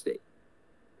Diego State.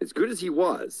 As good as he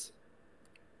wasn't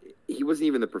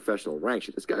even the professional rank.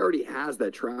 This guy already has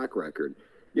that track record.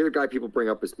 The other guy people bring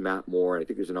up is Matt Moore, and I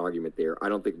think there's an argument there. I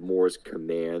don't think Moore's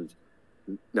command,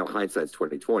 now hindsight's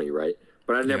 2020, right?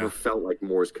 But I never felt like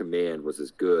Moore's command was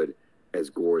as good as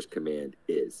Gore's command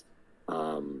is.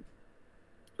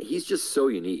 He's just so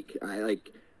unique.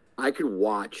 I could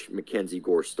watch Mackenzie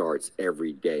Gore starts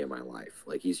every day of my life.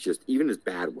 Like he's just, even his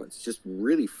bad ones, just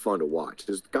really fun to watch.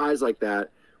 There's guys like that.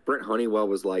 Brent Honeywell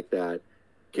was like that.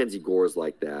 Mackenzie Gore's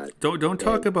like that. Don't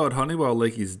talk about Honeywell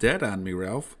like he's dead on me,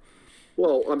 Ralph.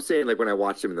 Well, I'm saying like when I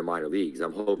watched him in the minor leagues,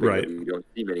 I'm hoping Right. that we don't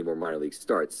see many more minor league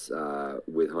starts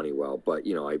with Honeywell. But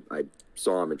you know, I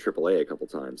saw him in AAA a couple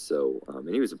times, so and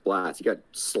he was a blast. He got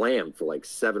slammed for like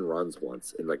 7 runs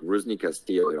once, and like Rusney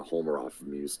Castillo hit a homer off of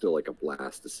him. He was still like a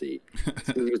blast to see.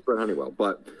 He was Brett Honeywell,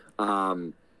 but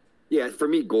yeah, for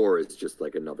me, Gore is just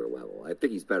like another level. I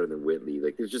think he's better than Whitley.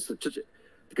 Like there's just such a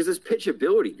because there's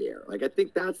pitchability there. Like I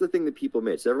think that's the thing that people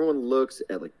miss. Everyone looks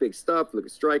at like big stuff, look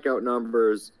at strikeout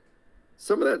numbers.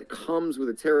 Some of that comes with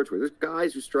the territory. There's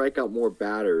guys who strike out more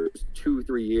batters 2,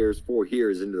 3 years, 4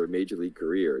 years into their major league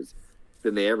careers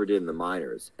than they ever did in the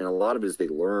minors. And a lot of it is they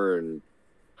learn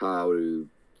how to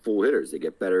fool hitters. They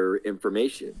get better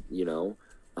information, you know.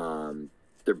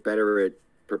 They're better at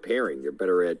preparing. They're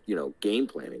better at, you know, game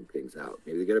planning things out.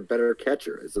 Maybe they get a better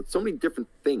catcher. There's so many different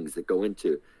things that go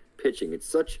into pitching. It's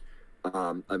such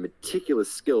a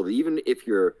meticulous skill that even if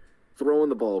you're throwing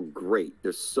the ball great,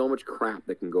 there's so much crap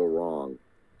that can go wrong,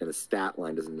 and the stat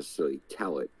line doesn't necessarily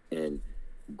tell it. And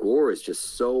Gore is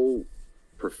just so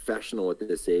professional at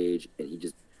this age, and he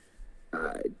just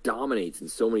dominates in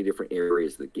so many different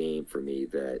areas of the game for me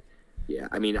that, yeah,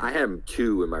 I mean, I have him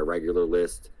 2 in my regular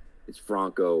list. It's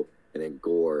Franco and then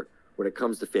Gore. When it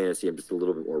comes to fantasy, I'm just a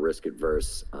little bit more risk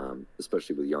adverse,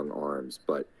 especially with young arms.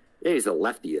 But yeah, he's a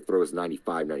lefty that throws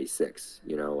 95, 96.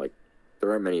 You know, like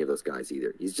there aren't many of those guys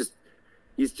either. He's just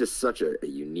such a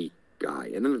unique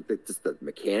guy. And then just the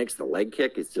mechanics, the leg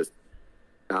kick is just,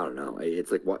 I don't know.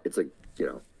 It's like what it's like, you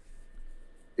know,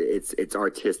 it's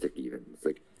artistic even. It's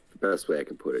like the best way I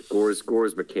can put it.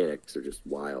 Gore's mechanics are just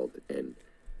wild, and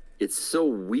it's so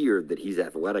weird that he's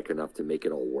athletic enough to make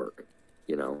it all work,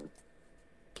 you know.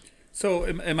 So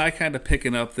am I kind of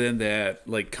picking up then that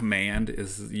like command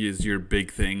is your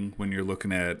big thing when you're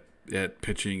looking at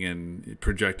pitching and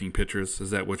projecting pitchers?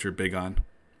 Is that what you're big on?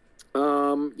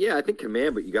 Yeah, I think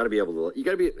command, but you got to be able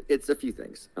to. It's a few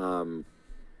things.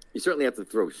 You certainly have to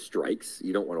throw strikes.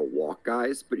 You don't want to walk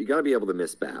guys, but you got to be able to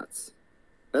miss bats.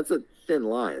 That's a thin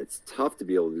line. It's tough to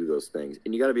be able to do those things,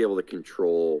 and you got to be able to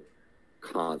control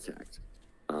contact.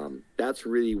 That's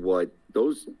really what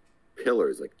those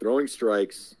pillars, like throwing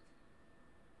strikes,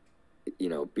 you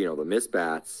know, being able to miss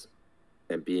bats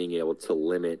and being able to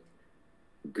limit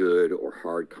good or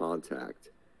hard contact.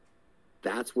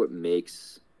 That's what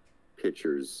makes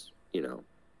pitchers, you know,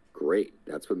 great.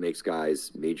 That's what makes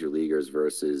guys major leaguers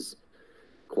versus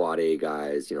quad A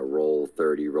guys, you know, roll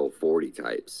 30, roll 40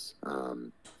 types.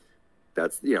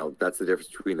 That's the difference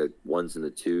between the 1s and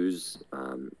the 2s,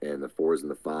 and the 4s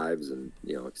and the 5s, and,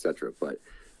 you know, et cetera. But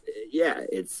yeah,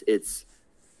 it's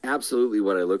absolutely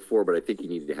what I look for, but I think you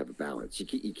need to have a balance.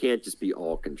 You can't just be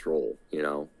all control, you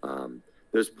know.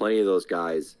 There's plenty of those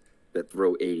guys that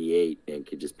throw 88 and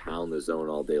can just pound the zone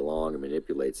all day long and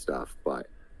manipulate stuff, but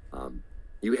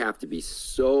you have to be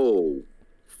so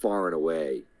far and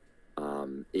away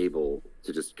able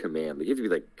to just command. Like, you have to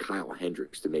be like Kyle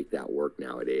Hendricks to make that work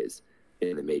nowadays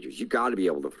in the majors. You got to be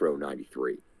able to throw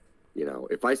 93. You know,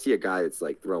 if I see a guy that's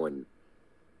like throwing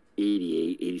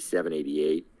 88, 87,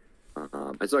 88,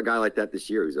 I saw a guy like that this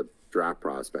year. He's a draft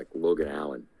prospect, Logan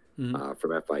Allen,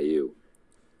 from FIU.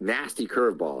 Nasty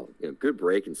curveball, you know, good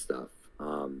break and stuff.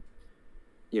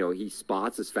 You know, he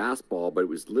spots his fastball, but it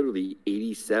was literally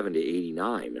 87 to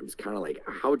 89. It was kind of like,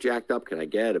 how jacked up can I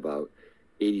get about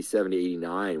 87 to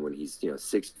 89 when he's, you know,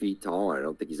 6 feet tall? And I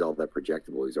don't think he's all that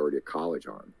projectable. He's already a college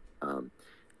arm.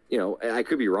 You know, I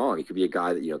could be wrong. He could be a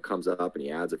guy that, you know, comes up and he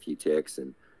adds a few ticks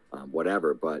and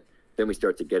whatever. But then we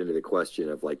start to get into the question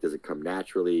of, like, does it come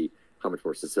naturally? How much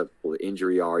more susceptible to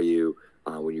injury are you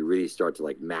when you really start to,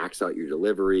 like, max out your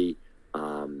delivery?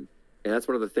 And that's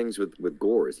one of the things with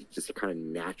Gore is he just kind of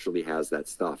naturally has that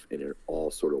stuff, and it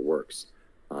all sort of works.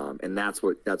 And that's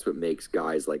what makes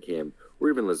guys like him, or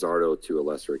even Luzardo to a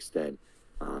lesser extent,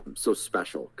 so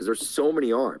special, because there's so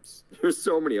many arms. There's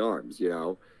so many arms, you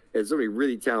know, and so many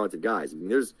really talented guys. I mean,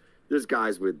 there's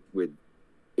guys with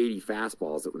 80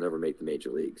 fastballs that will never make the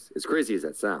major leagues. As crazy as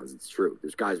that sounds, it's true.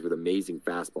 There's guys with amazing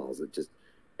fastballs that just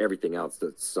everything else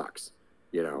that sucks,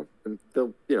 you know, and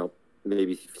they'll, you know,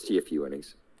 maybe see a few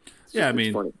innings. Yeah, I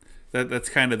mean, that's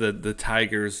kind of the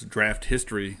Tigers' draft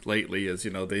history lately is,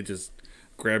 you know, they just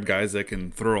grab guys that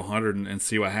can throw 100 and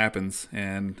see what happens.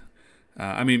 And,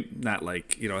 I mean, not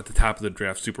like, you know, at the top of the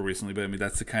draft super recently, but, I mean,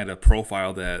 that's the kind of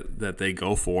profile that they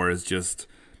go for is just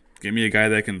give me a guy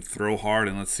that can throw hard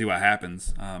and let's see what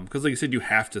happens. Because, like you said, you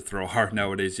have to throw hard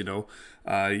nowadays, you know.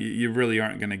 You really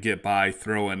aren't going to get by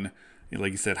throwing, you know,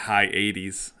 like you said, high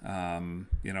 80s,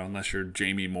 you know, unless you're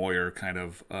Jamie Moyer kind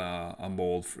of a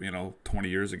mold, for, you know, 20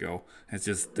 years ago. It's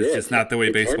just not the way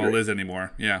baseball Hendricks. is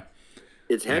anymore. Yeah.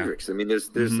 It's Hendricks. I mean, there's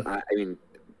I mean,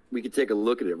 we could take a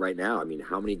look at it right now. I mean,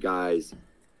 how many guys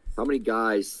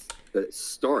that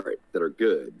start that are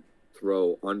good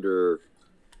throw under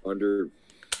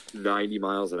 90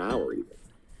 miles an hour even,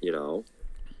 you know?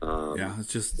 Yeah,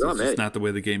 it's just not the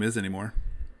way the game is anymore.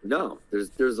 No,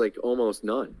 there's like almost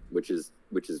none, which is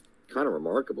kind of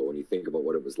remarkable when you think about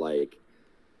what it was like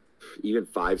even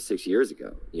 5-6 years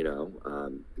ago, you know?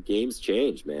 The game's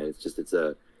changed, man. It's just,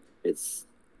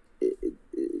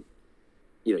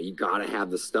 you know, you got to have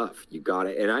the stuff. You got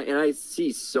to, and I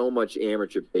see so much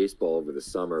amateur baseball over the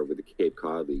summer with the Cape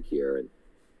Cod League here, and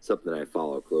something that I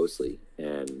follow closely.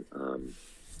 And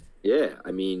yeah,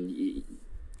 I mean,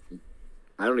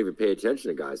 I don't even pay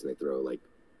attention to guys when they throw like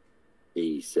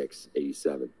 86,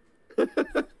 87.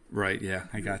 Right. Yeah,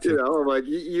 I got you. You know, I'm like,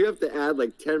 you have to add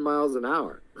like 10 miles an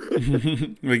hour.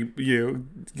 Like, you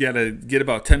gotta get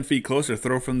about 10 feet closer.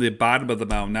 Throw from the bottom of the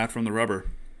mound, not from the rubber.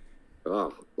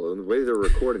 Oh, well, the way they're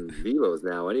recording velos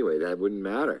now, anyway, that wouldn't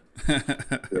matter.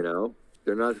 You know,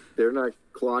 they're not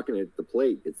clocking at the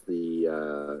plate. It's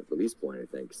the release point, I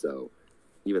think. So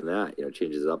even that, you know,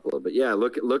 changes it up a little bit. Yeah,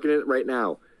 looking at it right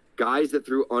now, guys that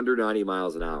threw under 90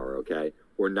 miles an hour, okay,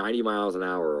 or 90 miles an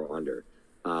hour or under.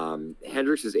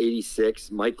 Hendricks is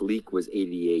 86. Mike Leake was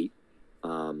 88.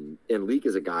 And Leake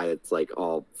is a guy that's like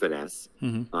all finesse.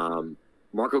 Mm-hmm.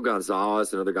 Marco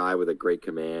Gonzalez, another guy with a great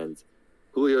command.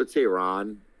 Julio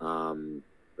Teheran,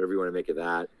 whatever you want to make of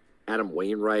that. Adam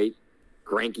Wainwright,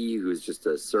 Greinke, who's just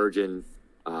a surgeon.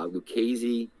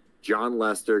 Lucchese, John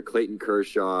Lester, Clayton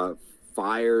Kershaw,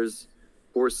 Fires,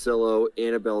 Porcello,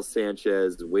 Annabelle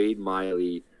Sanchez, Wade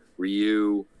Miley,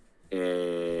 Ryu,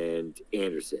 and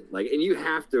Anderson. Like, and you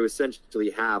have to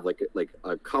essentially have like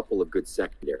a couple of good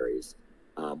secondaries,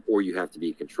 or you have to be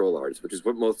a control artist, which is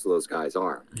what most of those guys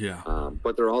are. Yeah.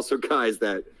 But they're also guys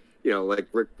that, you know, like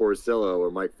Rick Porcello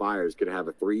or Mike Fires could have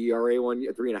a 3 ERA 1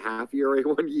 year, 3.5 ERA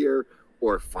 1 year,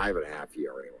 or 5.5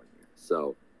 ERA 1 year.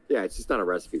 So yeah, it's just not a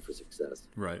recipe for success.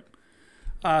 Right.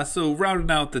 So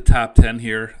rounding out the top 10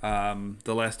 here,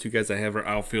 the last two guys I have are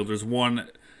outfielders. One,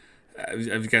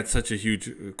 I've got such a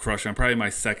huge crush on, probably my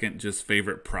second just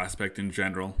favorite prospect in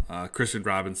general, Christian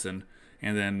Robinson.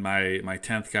 And then my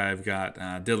 10th guy, I've got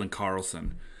Dylan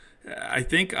Carlson. I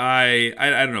think I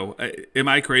don't know. Am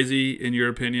I crazy in your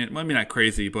opinion? Well, I mean, not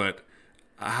crazy, but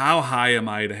how high am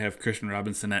I to have Christian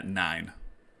Robinson at 9?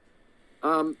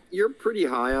 You're pretty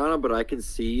high on him, but I can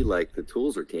see like the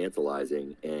tools are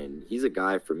tantalizing, and he's a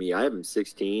guy for me. I have him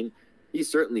 16. He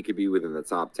certainly could be within the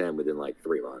top 10 within like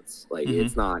 3 months. Like,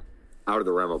 it's not out of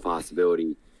the realm of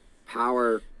possibility.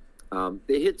 Power, the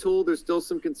hit tool, there's still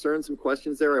some concerns, some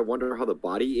questions there. I wonder how the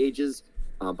body ages.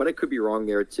 But I could be wrong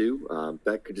there too.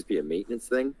 That could just be a maintenance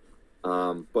thing.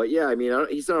 But yeah, I mean,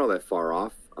 he's not all that far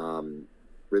off.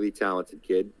 Really talented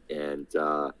kid, and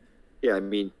yeah, I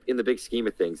mean, in the big scheme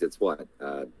of things, it's what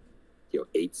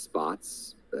 8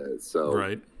 spots. So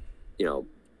right, you know,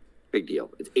 big deal.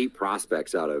 It's 8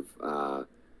 prospects out of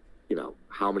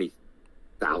how many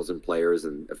thousand players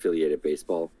in affiliated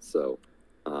baseball. So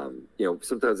you know,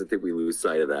 sometimes I think we lose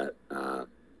sight of that.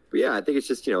 But yeah, I think it's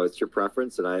just, it's your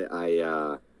preference, and I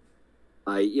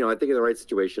think in the right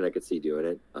situation, I could see doing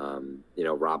it.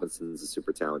 Robinson's a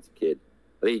super talented kid.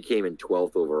 I think he came in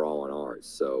 12th overall on ours.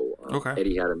 So okay.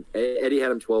 Eddie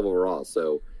had him 12 overall.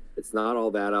 So it's not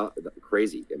all that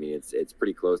crazy. I mean, it's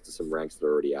pretty close to some ranks that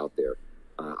are already out there.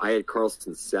 I had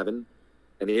Carlson 7,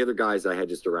 and the other guys I had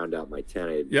just to round out my 10.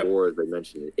 I had 4, as I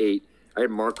mentioned, at 8. I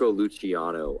had Marco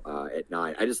Luciano at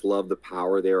 9. I just love the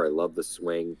power there. I love the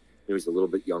swing. He's a little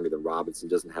bit younger than Robinson,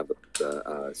 doesn't have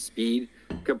the speed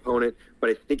component, but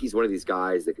I think he's one of these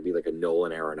guys that could be like a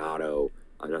Nolan Arenado.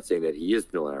 I'm not saying that he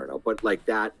is Nolan Arenado, but like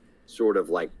that sort of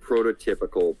like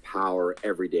prototypical power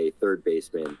everyday third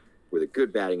baseman with a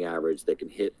good batting average that can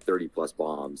hit 30-plus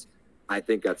bombs. I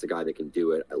think that's a guy that can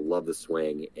do it. I love the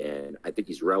swing, and I think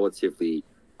he's relatively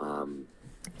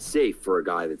safe for a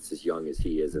guy that's as young as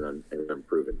he is and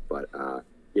unproven. But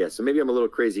yeah, so maybe I'm a little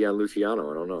crazy on Luciano.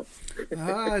 I don't know.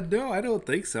 No, I don't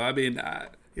think so. I mean,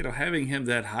 having him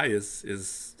that high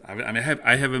is. I mean,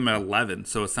 I have him at 11,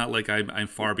 so it's not like I'm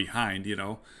far behind.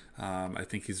 I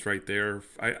think he's right there.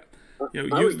 I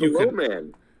was the low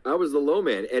man. I was the low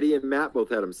man. Eddie and Matt both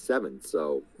had him 7,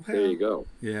 so there you go.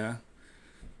 Yeah.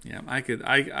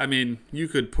 I mean, you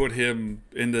could put him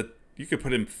You could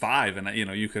put him 5, and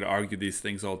you could argue these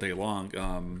things all day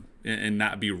long, and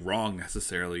not be wrong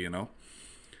necessarily.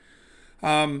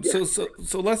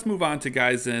 So let's move on to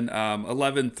guys in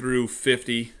 11 through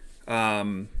 50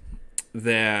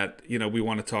 that we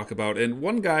want to talk about. And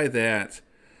one guy that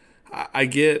I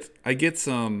get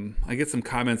some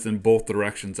comments in both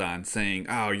directions on saying,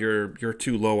 oh, you're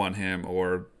too low on him,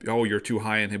 or oh, you're too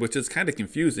high on him, which is kind of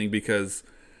confusing because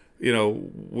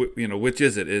which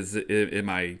is it? Am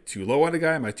I too low on a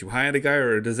guy? Am I too high on a guy?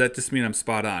 Or does that just mean I'm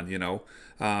spot on?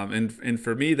 And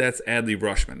for me, that's Adley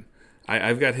Rutschman.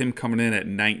 I've got him coming in at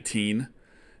 19.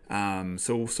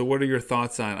 So what are your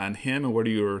thoughts on him, and what are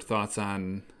your thoughts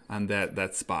on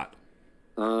that spot?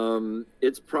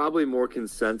 It's probably more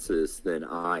consensus than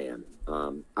I am.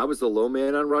 I was the low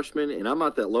man on Rutschman, and I'm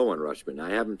not that low on Rutschman. I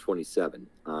have him 27.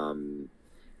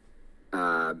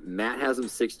 Matt has him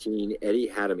 16. Eddie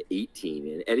had him 18,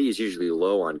 and Eddie is usually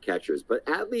low on catchers. But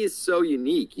Adley is so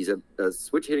unique. He's a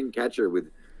switch hitting catcher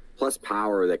with plus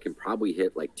power that can probably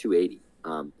hit like 280.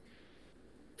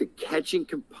 The catching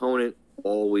component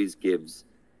always gives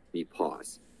me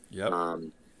pause. Yep.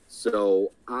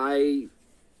 So I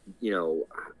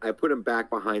put him back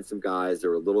behind some guys that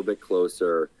are a little bit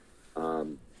closer.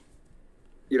 I'm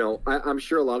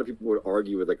sure a lot of people would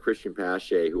argue with like Christian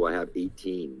Pache, who I have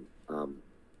 18. I'm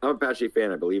a Pache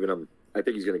fan. I believe in him. I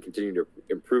think he's going to continue to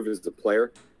improve as a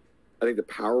player. I think the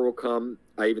power will come.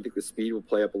 I even think the speed will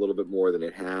play up a little bit more than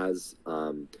it has.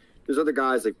 There's other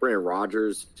guys like Brendan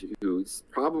Rodgers, who's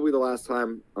probably the last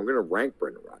time I'm going to rank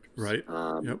Brendan Rodgers. Right.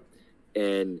 Yep.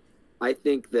 And I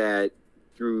think that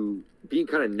through being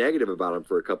kind of negative about him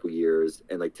for a couple of years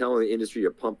and like telling the industry to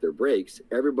pump their brakes,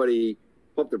 everybody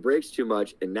pumped their brakes too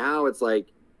much. And now it's like,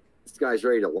 this guy's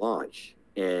ready to launch.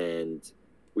 And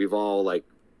we've all like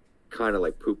kind of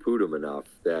like poo-pooed him enough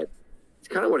that it's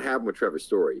kind of what happened with Trevor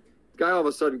Story. The guy all of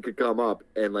a sudden could come up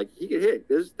and like he could hit.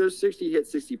 There's 60 hit,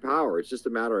 60 power. It's just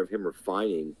a matter of him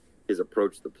refining his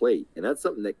approach to the plate. And that's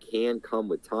something that can come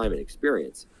with time and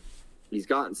experience. He's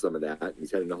gotten some of that.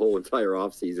 He's had a whole entire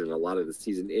offseason and a lot of the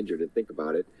season injured to think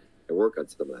about it and work on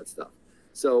some of that stuff.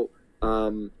 So,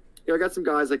 I got some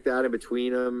guys like that in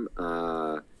between them.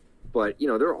 But,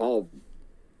 they're all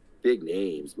big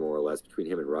names, more or less, between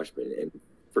him and Rutschman. And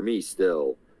for me,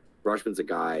 still, Rutschman's a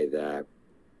guy that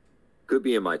could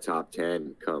be in my top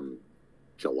 10 come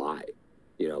July.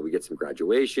 We get some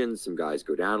graduations. Some guys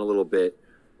go down a little bit.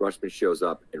 Rutschman shows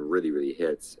up and really, really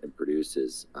hits and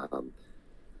produces.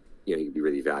 He can be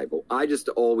really valuable. I just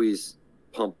always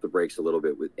pump the brakes a little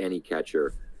bit with any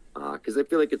catcher because I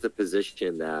feel like it's a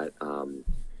position that,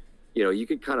 you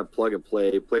can kind of plug and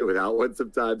play without one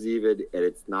sometimes even, and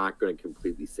it's not going to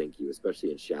completely sink you,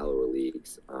 especially in shallower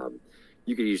leagues.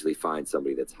 You can usually find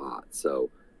somebody that's hot. So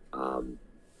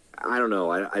I don't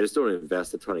know. I just don't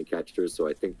invest a ton in catchers, so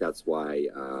I think that's why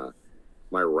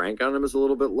my rank on them is a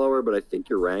little bit lower, but I think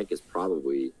your rank is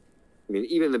probably –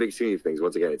 even in the big scheme of things,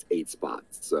 once again, it's 8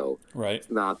 spots. So right.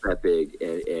 It's not that big.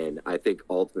 And I think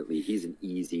ultimately he's an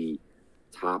easy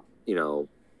top,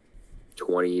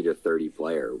 20 to 30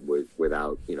 player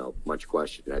without, much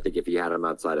question. I think if you had him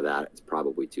outside of that, it's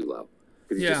probably too low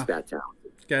because he's just that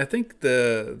talented. Yeah, I think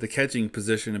the catching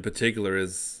position in particular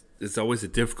is always a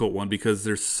difficult one because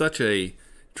there's such a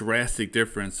drastic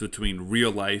difference between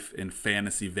real life and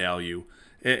fantasy value.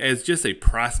 As just a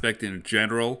prospect in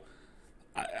general,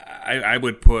 I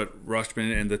would put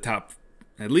Rutschman in the top,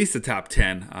 at least the top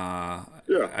 10. Yeah.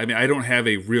 I don't have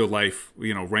a real life,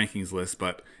 rankings list,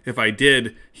 but if I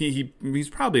did, he's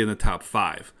probably in the top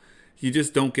 5. You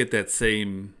just don't get that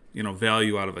same,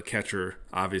 value out of a catcher,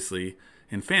 obviously,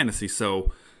 in fantasy.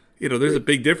 So, there's a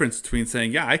big difference between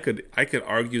saying, yeah, I could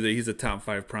argue that he's a top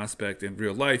 5 prospect in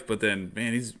real life, but then,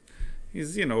 man, he's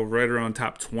right around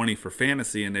top 20 for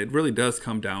fantasy, and it really does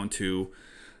come down to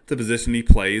the position he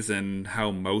plays and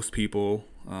how most people,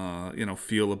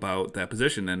 feel about that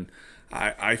position. And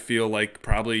I feel like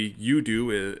probably you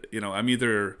do. I'm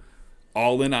either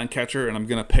all in on catcher and I'm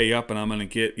going to pay up and I'm going to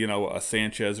get, a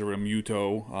Sanchez or a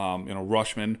Muto,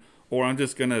 Rutschman, or I'm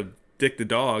just going to dick the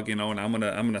dog, and I'm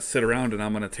going to sit around and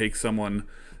I'm going to take someone,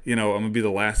 I'm going to be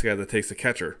the last guy that takes a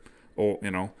catcher, or,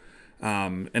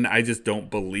 and I just don't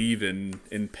believe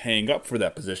in paying up for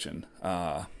that position.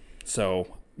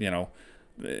 So,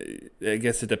 I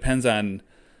guess it depends on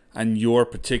your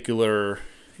particular,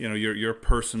 your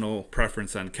personal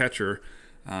preference on catcher,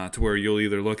 to where you'll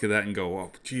either look at that and go,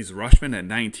 oh, geez, Rutschman at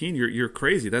 19, you're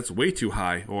crazy. That's way too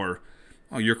high. Or,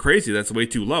 oh, you're crazy. That's way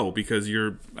too low because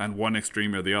you're on one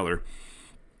extreme or the other.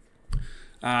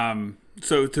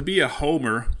 So to be a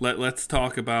homer, let's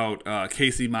talk about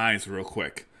Casey Mize real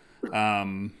quick.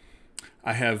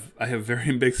 I have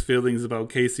very mixed feelings about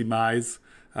Casey Mize.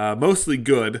 Mostly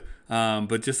good,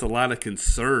 but just a lot of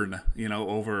concern,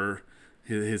 over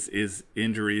his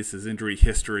injuries, his injury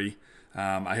history.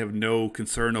 I have no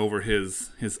concern over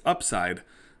his upside.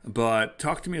 But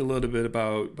talk to me a little bit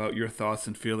about your thoughts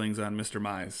and feelings on Mr.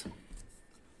 Mize.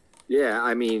 Yeah,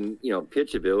 I mean,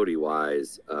 pitchability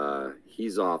wise,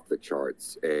 he's off the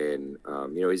charts, and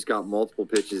he's got multiple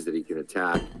pitches that he can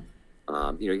attack.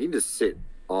 He can just sit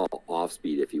all off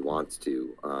speed if he wants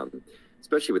to,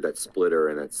 especially with that splitter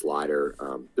and that slider.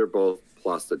 They're both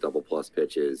plus to double plus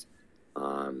pitches.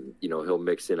 He'll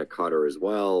mix in a cutter as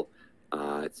well.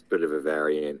 It's a bit of a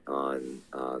variant on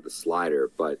the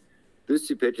slider, but those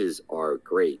two pitches are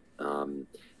great.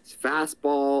 His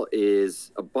fastball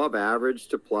is above average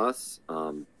to plus.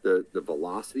 The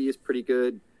velocity is pretty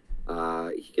good.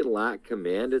 He can lack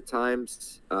command at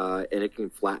times, and it can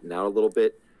flatten out a little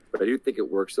bit. But I do think it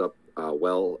works up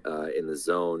well in the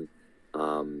zone.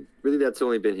 Really, that's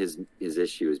only been his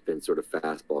issue, has been sort of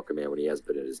fastball command when he has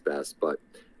been at his best. But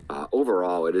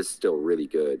overall, it is still really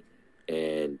good.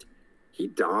 And he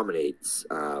dominates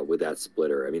with that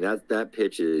splitter. I mean, that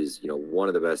pitch is, one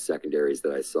of the best secondaries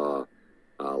that I saw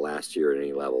last year at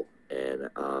any level. And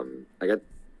I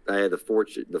had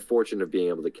the fortune of being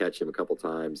able to catch him a couple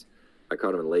times. I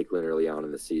caught him in Lakeland early on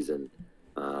in the season.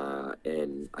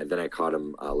 And then I caught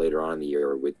him later on in the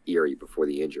year with Erie before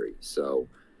the injury. So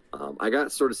I got to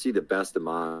sort of see the best of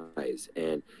Mize,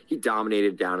 and he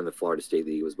dominated down in the Florida State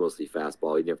League. It was mostly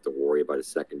fastball. He didn't have to worry about his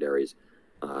secondaries.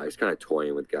 He was kind of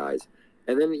toying with guys.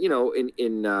 And then,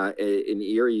 in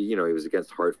Erie, he was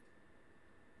against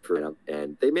Hartford,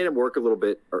 and they made him work a little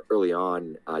bit early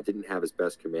on. Didn't have his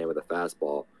best command with a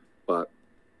fastball, but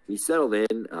he settled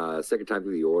in second time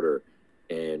through the order.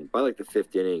 And by like the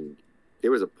fifth inning,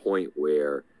 there was a point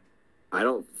where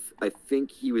I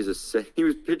think he was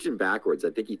pitching backwards. I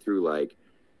think he threw it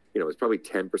was probably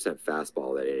 10%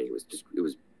 fastball that inning. It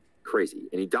was crazy.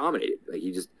 And he dominated.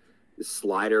 His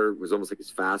slider was almost like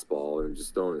his fastball, and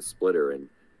just throwing a splitter, and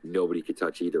nobody could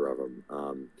touch either of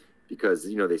them. Because,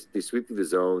 they sweep through the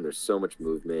zone. There's so much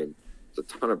movement. There's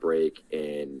a ton of break,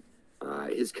 and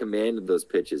his command of those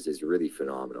pitches is really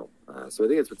phenomenal. So I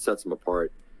think that's what sets him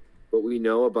apart. But we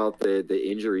know about the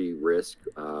injury risk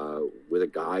with a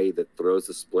guy that throws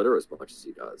the splitter as much as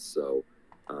he does. So,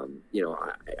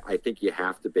 I think you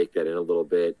have to bake that in a little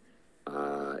bit.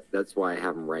 That's why I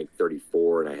have him ranked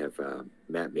 34, and I have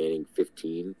Matt Manning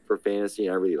 15 for fantasy.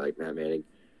 And I really like Matt Manning,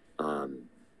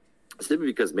 simply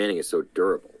because Manning is so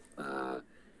durable.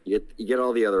 You get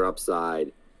all the other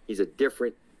upside. He's a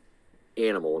different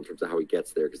animal in terms of how he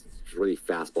gets there, because it's really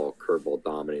fastball, curveball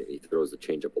dominant. He throws the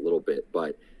changeup a little bit,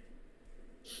 but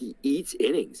he eats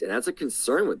innings, and that's a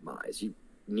concern with Mize. You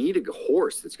need a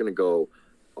horse that's going to go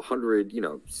 100,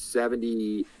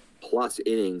 70 plus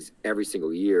innings every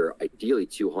single year, ideally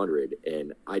 200.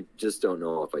 And I just don't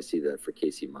know if I see that for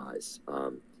Casey Mize.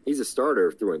 He's a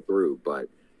starter through and through, but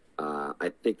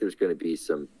I think there's going to be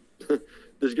some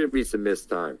missed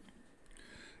time.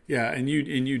 Yeah, and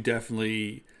you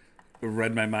definitely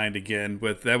read my mind again.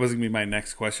 But that was going to be my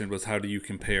next question: was how do you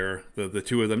compare the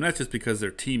two of them? Not just because they're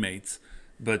teammates,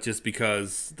 but just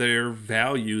because their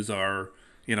values are,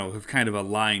 have kind of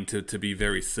aligned to be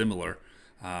very similar.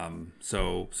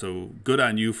 So good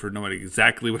on you for knowing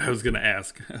exactly what I was going to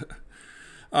ask.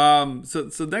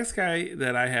 So next guy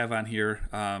that I have on here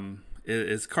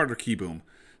is Carter Kieboom.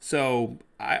 So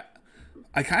I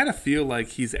kind of feel like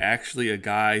he's actually a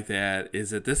guy that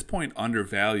is at this point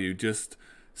undervalued, just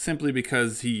simply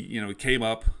because he came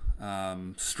up,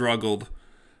 struggled.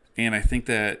 And I think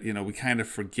that, we kind of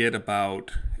forget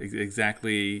about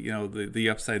exactly, the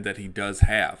upside that he does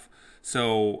have.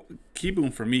 So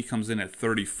Kieboom for me comes in at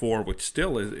 34, which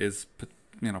still is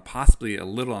possibly a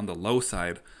little on the low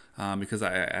side, because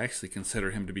I actually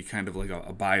consider him to be kind of like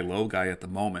a buy low guy at the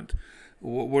moment.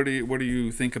 What do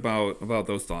you think about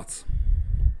those thoughts?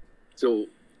 So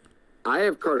I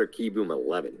have Carter Kieboom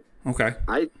 11. Okay.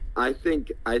 I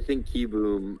think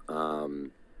Kieboom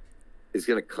is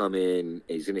going to come in and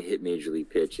he's going to hit major league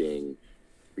pitching.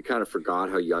 We kind of forgot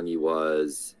how young he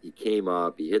was. He came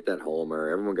up, he hit that homer.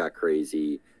 Everyone got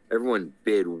crazy. Everyone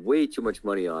bid way too much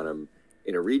money on him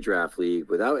in a redraft league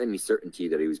without any certainty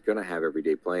that he was going to have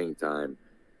everyday playing time,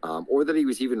 or that he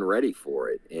was even ready for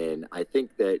it. And I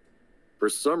think that for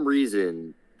some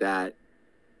reason that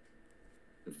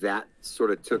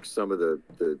sort of took some of the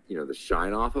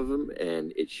shine off of him,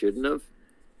 and it shouldn't have.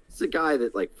 It's a guy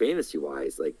that, like, fantasy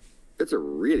wise, like, that's a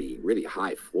really, really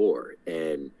high floor,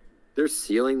 and there's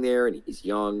ceiling there, and he's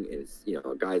young, and it's,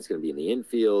 a guy that's going to be in the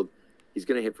infield. He's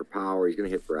going to hit for power. He's going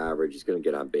to hit for average. He's going to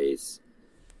get on base.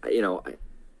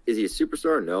 Is he a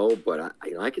superstar? No, but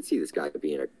I could see this guy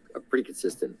being a pretty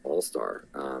consistent all-star.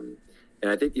 And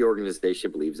I think the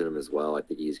organization believes in him as well. I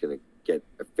think he's going to get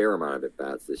a fair amount of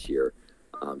at-bats this year.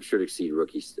 Should exceed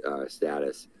rookie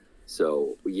status.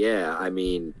 So yeah, I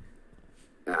mean,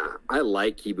 I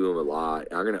like Kieboom a lot.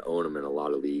 I'm going to own him in a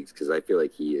lot of leagues because I feel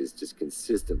like he is just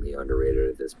consistently underrated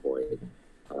at this point.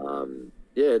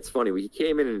 Yeah, it's funny. We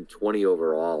came in 20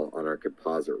 overall on our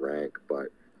composite rank, but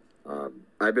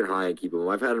I've been high on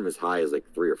Kieboom. I've had him as high as like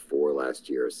 3 or 4 last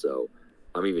year, so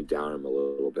I'm even down him a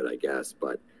little bit, I guess.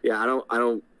 But yeah, I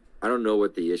don't know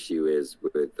what the issue is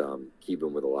with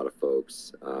Kieboom with a lot of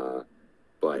folks.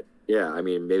 But yeah, I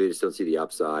mean, maybe they just don't see the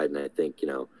upside, and I think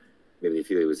maybe they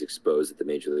feel he was exposed at the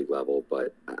major league level,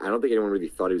 but I don't think anyone really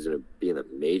thought he was going to be in the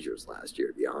majors last year,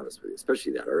 to be honest with you,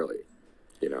 especially that early,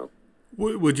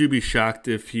 Would you be shocked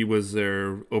if he was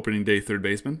their opening day third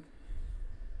baseman?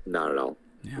 Not at all.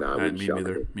 Yeah, no, me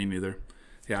neither. Me neither.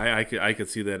 Yeah, I could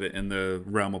see that in the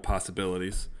realm of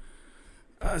possibilities.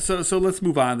 So let's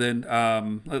move on then.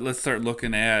 Let's start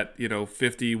looking at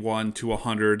 51 to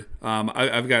 100.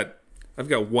 I've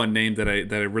got one name that I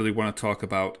really want to talk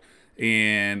about,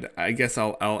 and I guess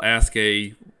I'll ask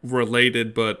a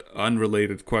related but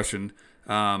unrelated question,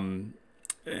 and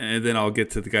then I'll get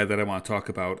to the guy that I want to talk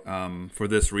about for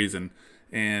this reason.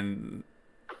 And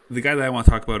the guy that I want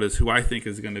to talk about is who I think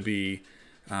is going to be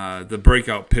the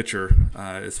breakout pitcher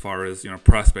as far as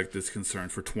prospect is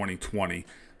concerned for 2020.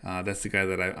 That's the guy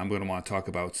that I'm going to want to talk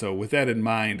about. So with that in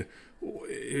mind,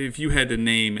 if you had to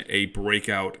name a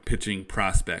breakout pitching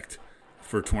prospect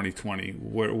for 2020,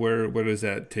 where does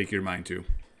that take your mind to?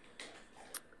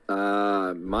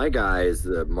 My guy is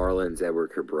the Marlins'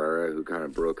 Edward Cabrera, who kind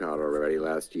of broke out already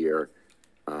last year.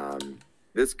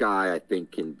 This guy, I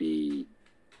think, can be,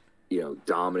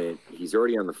 dominant. He's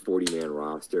already on the 40-man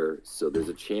roster, so there's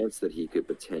a chance that he could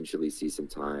potentially see some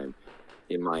time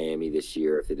in Miami this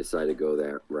year if they decide to go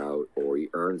that route, or he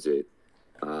earns it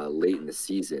late in the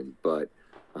season. But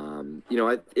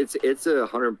it's a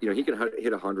 100. He can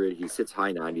hit 100. He sits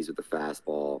high 90s with the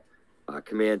fastball.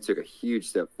 Command took a huge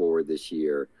step forward this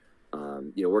year.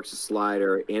 Works a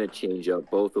slider and a changeup,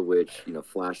 both of which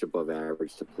flash above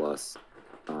average to plus.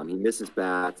 He misses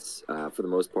bats for the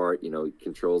most part. He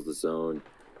controls the zone,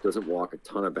 doesn't walk a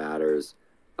ton of batters.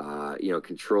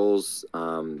 Controls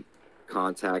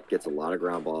contact, gets a lot of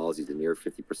ground balls. He's a near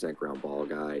 50% ground ball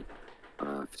guy.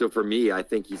 So for me, I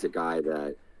think he's a guy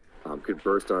that could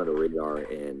burst onto the radar,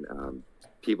 and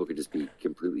people could just be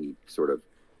completely sort of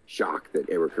shocked that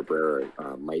Edward Cabrera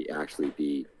might actually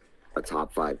be a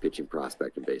top 5 pitching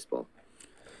prospect in baseball.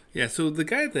 Yeah, so the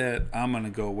guy that I'm going to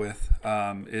go with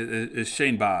is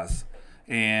Shane Baz.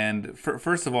 And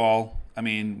first of all, I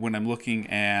mean, when I'm looking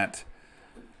at,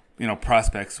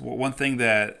 prospects, one thing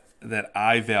that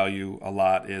I value a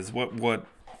lot is what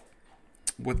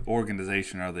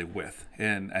organization are they with?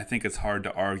 And I think it's hard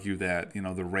to argue that,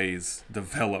 the Rays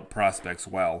develop prospects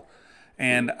well.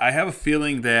 And I have a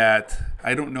feeling that,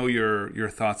 I don't know your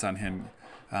thoughts on him.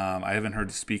 I haven't heard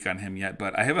you speak on him yet,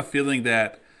 but I have a feeling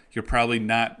that you're probably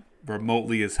not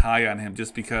remotely as high on him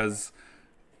just because,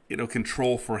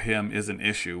 control for him is an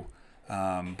issue.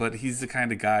 But he's the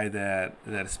kind of guy that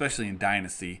especially in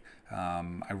Dynasty,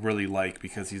 I really like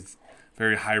because he's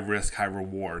very high risk, high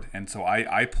reward. And so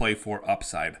I play for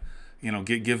upside.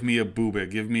 Give me a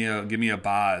Bubic, give me a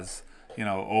Baz,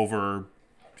 over,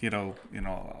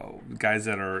 guys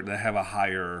that have a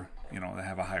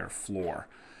higher floor.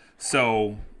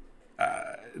 So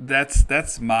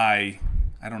that's my,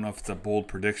 I don't know if it's a bold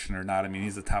prediction or not. I mean,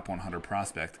 he's a top 100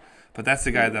 prospect, but that's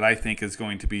the guy that I think is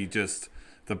going to be just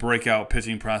the breakout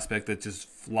pitching prospect that just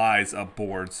flies up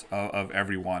boards of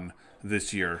everyone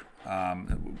this year.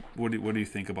 What do you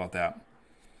think about that?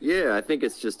 Yeah, I think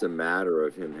it's just a matter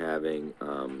of him having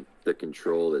the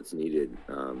control that's needed,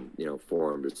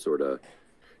 for him to sort of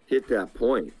hit that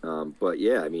point. But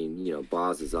yeah, I mean,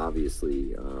 Baz is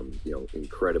obviously,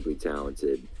 incredibly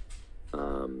talented.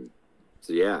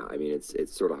 So yeah, I mean,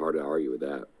 it's sort of hard to argue with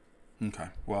that. Okay,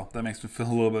 well, that makes me feel a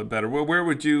little bit better. Where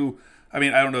would you? I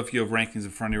mean, I don't know if you have rankings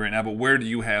in front of you right now, but where do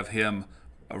you have him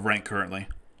ranked currently?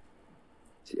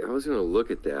 See, I was going to look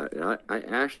at that, and I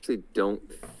actually don't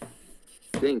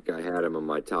think I had him in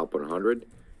my top 100.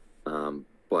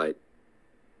 But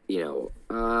I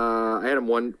had him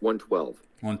 112.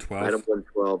 112. I had him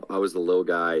 112. I was the low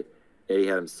guy. Eddie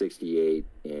had him 68,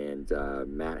 and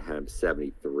Matt had him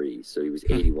 73. So he was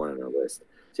 81 on our list.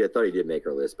 See, I thought he did make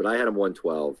our list, but I had him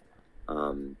 112.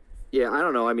 Yeah, I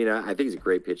don't know. I mean, I think he's a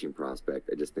great pitching prospect.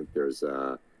 I just think there's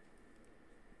a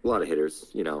lot of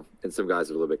hitters, and some guys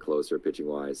are a little bit closer pitching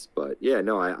wise. But yeah,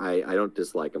 no, I don't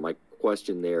dislike him. My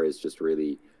question there is just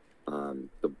really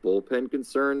the bullpen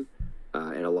concern,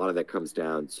 and a lot of that comes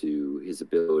down to his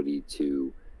ability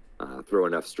to throw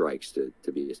enough strikes to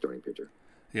be a starting pitcher.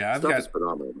 Yeah, Stuff is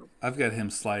phenomenal. I've got him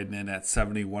sliding in at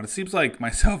 71. It seems like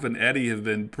myself and Eddie have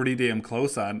been pretty damn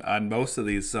close on most of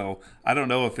these. So I don't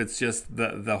know if it's just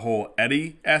the whole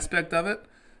Eddie aspect of it.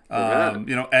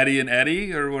 You know, Eddie and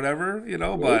Eddie or whatever, you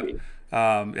know, Maybe.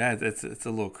 but yeah, it's a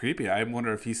little creepy. I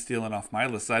wonder if he's stealing off my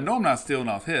list. I know I'm not stealing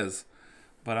off his,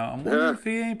 but I'm wondering if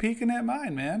he ain't peeking at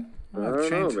mine, man. I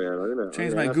don't know, man.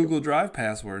 Change my Google Drive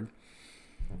password.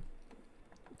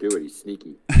 Do it. He's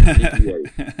sneaky. Sneaky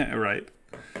Eddie. Right.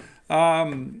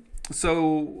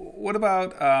 So what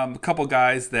about a couple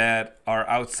guys that are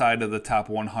outside of the top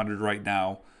 100 right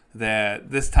now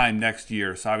that this time next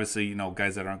year, so obviously, you know,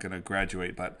 guys that aren't going to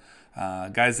graduate, but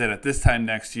guys that at this time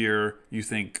next year you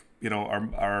think, you know,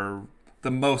 are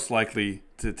the most likely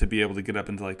to be able to get up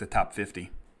into like the top 50?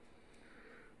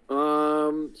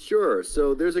 Sure.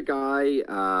 So there's a guy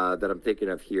that I'm thinking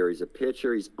of here. He's a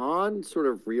pitcher. He's on sort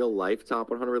of real life top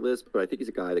 100 list, but I think he's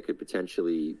a guy that could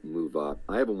potentially move up.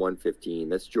 I have a 115.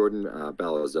 That's Jordan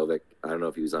Balazovic. I don't know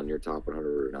if he was on your top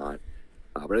 100 or not,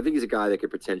 but I think he's a guy that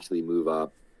could potentially move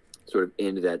up sort of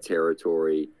into that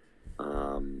territory.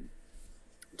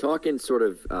 Talking sort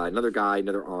of another guy,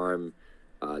 another arm,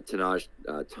 Tanaj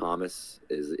Thomas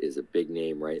is a big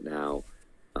name right now.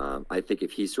 I think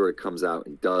if he sort of comes out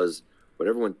and does what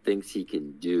everyone thinks he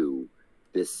can do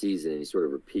this season, and he sort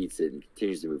of repeats it and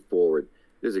continues to move forward,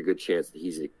 there's a good chance that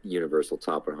he's a universal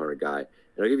top 100 guy.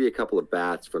 And I'll give you a couple of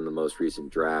bats from the most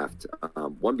recent draft.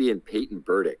 One being Peyton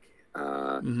Burdick,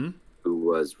 who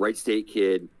was Wright State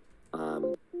kid,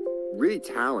 really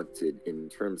talented in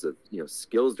terms of, you know,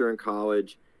 skills during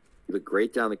college. He looked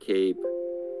great down the Cape.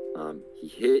 He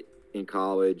hit in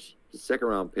college. He's a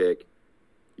second-round pick.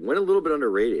 Went a little bit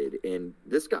underrated, and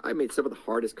this guy made some of the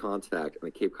hardest contact in the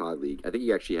Cape Cod League. I think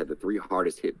he actually had the 3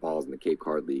 hardest hit balls in the Cape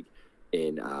Cod League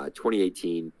in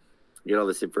 2018. I get all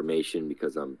this information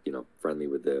because I'm, you know, friendly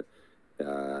with the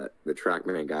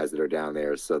TrackMan guys that are down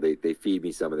there, so they feed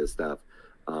me some of this stuff.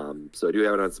 So I do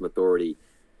have it on some authority.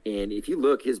 And if you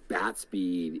look, his bat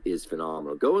speed is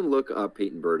phenomenal. Go and look up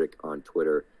Peyton Burdick on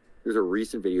Twitter. There's a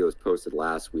recent video that was posted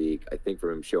last week, I think,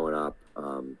 from him showing up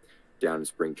down in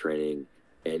spring training.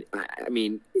 And, I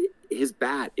mean, his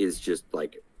bat is just,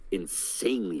 like,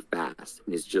 insanely fast.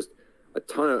 And it's just a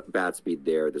ton of bat speed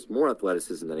there. There's more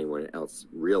athleticism than anyone else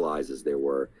realizes there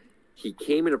were. He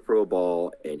came into pro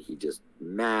ball, and he just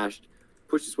mashed,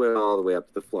 pushed his way all the way up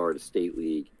to the Florida State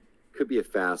League. Could be a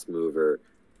fast mover.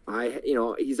 You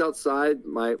know, he's outside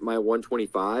my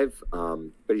 125,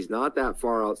 but he's not that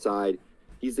far outside.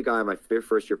 He's the guy my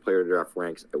first-year player to draft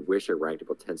ranks. I wish I ranked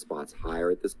about 10 spots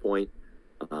higher at this point.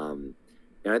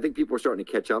 And I think people are starting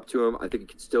to catch up to him. I think you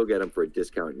can still get him for a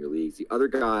discount in your leagues. The other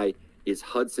guy is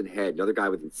Hudson Head, another guy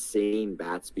with insane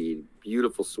bat speed,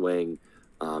 beautiful swing.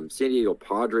 San Diego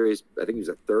Padres, I think he was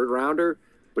a third-rounder,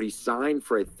 but he signed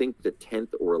for, I think, the 10th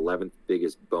or 11th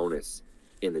biggest bonus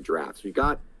in the draft. So he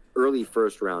got early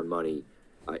first-round money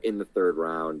in the third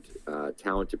round,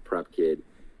 talented prep kid.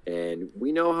 And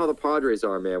we know how the Padres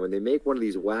are, man. When they make one of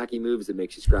these wacky moves that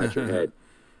makes you scratch your head,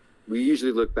 we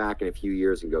usually look back in a few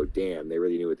years and go, damn, they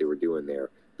really knew what they were doing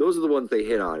there. Those are the ones they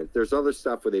hit on. If there's other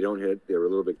stuff where they don't hit, they're a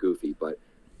little bit goofy. But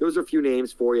those are a few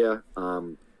names for you.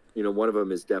 You know, one of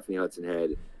them is definitely Hudson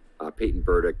Head, Peyton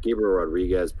Burdick. Gabriel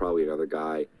Rodriguez, probably another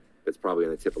guy that's probably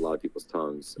on the tip of a lot of people's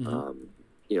tongues.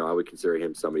 You know, I would consider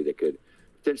him somebody that could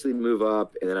potentially move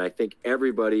up. And then I think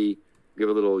everybody give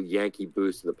a little Yankee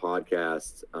boost to the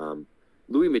podcast.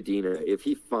 Louis Medina, if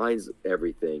he finds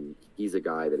everything, he's a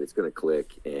guy that it's going to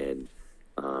click, and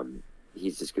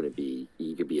he's just going to be,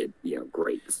 he could be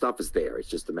great. The stuff is there. It's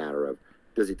just a matter of,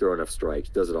 does he throw enough strikes?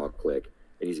 Does it all click?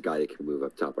 And he's a guy that can move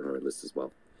up top on our list as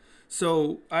well.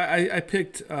 So I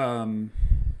picked 3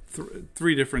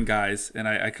 different guys, and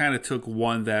I kind of took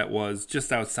one that was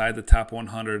just outside the top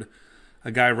 100,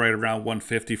 a guy right around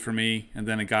 150 for me, and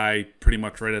then a guy pretty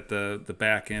much right at the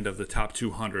back end of the top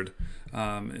 200.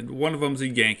 And one of them's a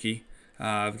Yankee.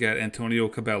 I've got Antonio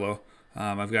Cabello.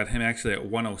 I've got him actually at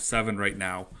 107 right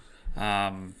now.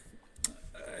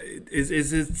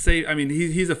 Is it safe? I mean,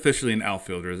 he's officially an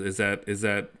outfielder. Is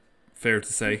that fair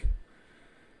to say?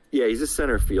 Yeah, he's a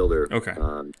center fielder. Okay.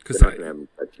 Because I can have him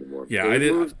touch anymore. Yeah,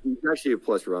 he's actually a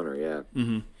plus runner. Yeah.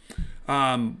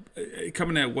 Mm-hmm.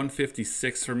 Coming at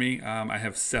 156 for me, I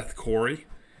have Seth Corey.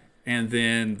 And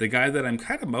then the guy that I'm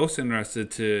kind of most interested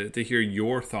to hear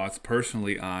your thoughts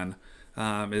personally on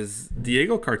is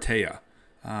Diego Cartaya.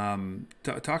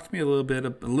 Talk to me a little bit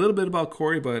about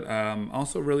Corey, but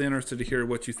also really interested to hear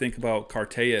what you think about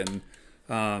Cartaya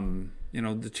and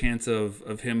the chance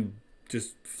of him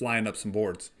just flying up some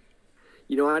boards.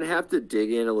 I'd have to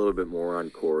dig in a little bit more on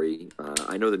Corey.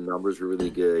 I know the numbers were really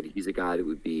good. He's a guy that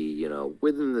would be,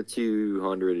 within the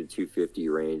 200 and 250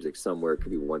 range, like somewhere it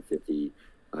could be 150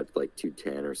 to like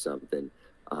 210 or something.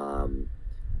 I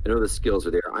know the skills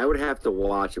are there. I would have to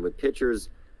watch, and with pitchers,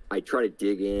 I try to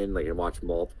dig in, like, and watch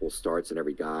multiple starts in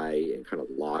every guy and kind of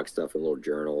log stuff in a little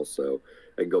journal, so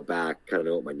I can go back, kind of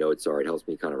know what my notes are. It helps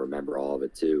me kind of remember all of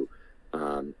it too.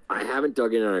 I haven't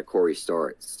dug in on a Corey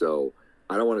start, so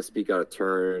I don't want to speak out of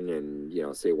turn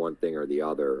and say one thing or the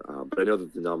other. But I know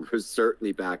that the numbers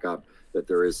certainly back up that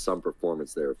there is some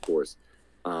performance there, of course.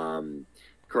 Cartaya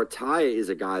is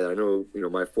a guy that I know,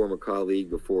 my former colleague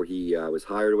before he was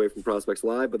hired away from Prospects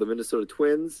Live by the Minnesota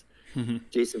Twins.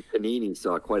 Jason Panini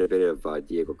saw quite a bit of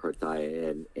Diego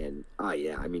Cartaya, and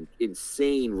yeah, I mean,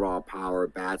 insane raw power,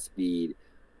 bat speed.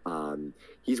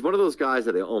 He's one of those guys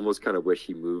that I almost kind of wish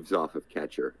he moves off of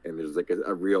catcher, and there's like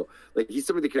a real, like, he's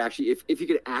somebody that could actually, if he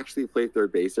could actually play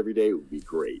third base every day, it would be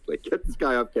great. Like, get this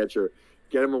guy off catcher,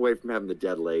 get him away from having the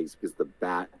dead legs, because the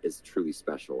bat is truly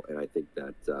special, and I think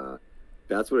that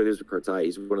that's what it is with Cartaya.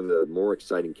 He's one of the more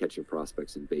exciting catching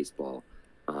prospects in baseball.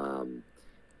 Kind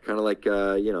of like,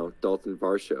 Dalton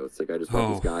Varsho. It's like, I just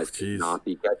want these guys to not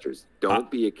be catchers.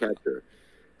 Don't be a catcher.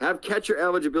 Have catcher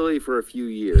eligibility for a few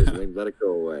years and then let it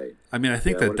go away. I mean, I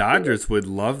think the Dodgers would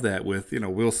love that with,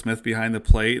 Will Smith behind the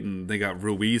plate, and they got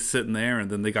Ruiz sitting there,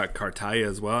 and then they got Cartaya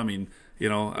as well. I mean,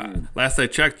 last I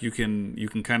checked, you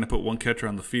can kind of put one catcher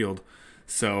on the field.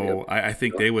 So I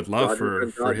think they would love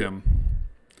for him.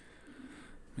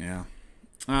 Yeah.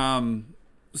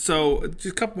 So just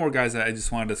a couple more guys that I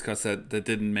just want to discuss that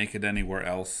didn't make it anywhere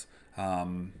else.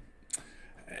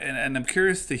 And I'm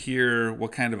curious to hear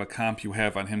what kind of a comp you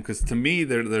have on him, because to me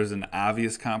there's an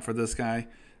obvious comp for this guy.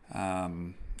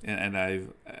 And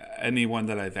anyone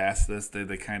that I've asked this,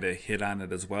 they kind of hit on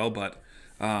it as well. But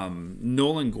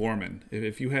Nolan Gorman,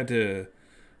 if you had to,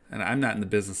 and I'm not in the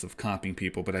business of comping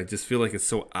people, but I just feel like it's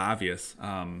so obvious.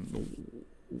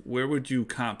 Where would you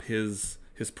comp his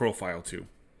profile to?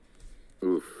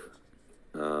 Oof.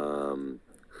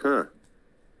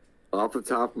 Off the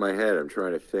top of my head, I'm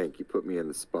trying to think. You put me in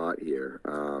the spot here.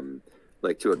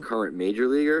 Like to a current major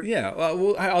leaguer? Yeah.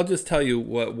 Well, I'll just tell you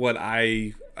what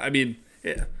I mean,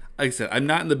 like I said, I'm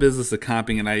not in the business of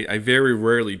comping, and I very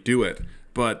rarely do it,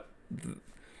 but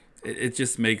it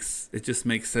just makes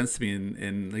sense to me.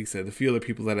 And like I said, the few other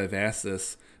people that I've asked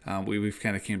this, we've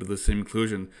kind of came to the same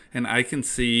conclusion, and I can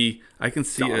see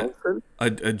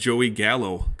a Joey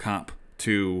Gallo comp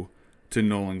to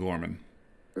Nolan Gorman.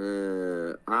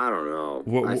 I don't know.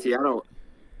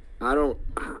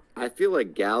 I feel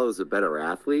like Gallo's a better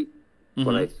athlete,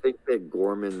 but I think that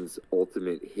Gorman's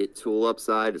ultimate hit tool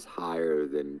upside is higher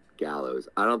than Gallo's.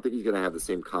 I don't think he's going to have the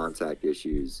same contact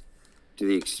issues to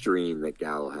the extreme that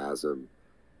Gallo has them.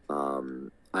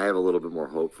 I have a little bit more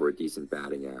hope for a decent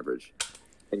batting average.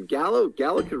 And Gallo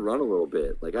can run a little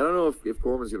bit. Like, I don't know if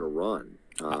Gorman's going to run.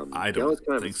 I don't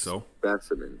think so.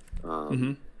 Specimen.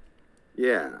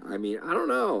 Yeah, I mean, I don't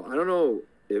know.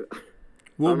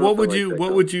 What would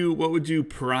you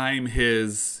prime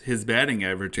his batting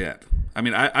average at? I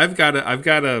mean, I'd be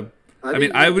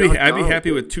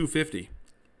happy with 250.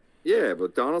 Yeah,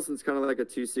 but Donaldson's kind of like a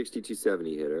 260,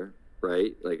 270 hitter,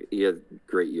 right? Like, he had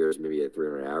great years, maybe at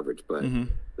 300 average, but I think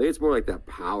it's more like that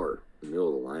power in the middle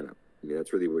of the lineup. I mean,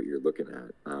 that's really what you're looking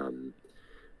at.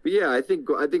 But yeah, I think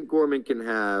Gorman can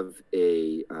have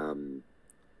a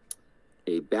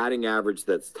batting average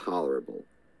that's tolerable.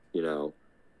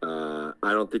 I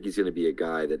don't think he's going to be a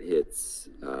guy that hits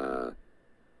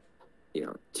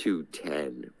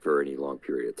 210 for any long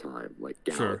period of time, like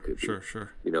Gallo could be. Sure.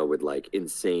 With like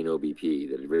insane OBP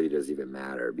that it really doesn't even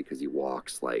matter because he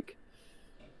walks like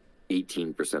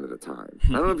 18% of the time.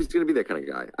 I don't know if he's going to be that kind of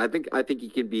guy. I think he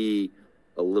can be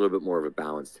a little bit more of a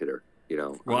balanced hitter.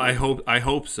 Well, I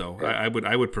hope so. Yeah.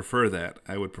 I would prefer that.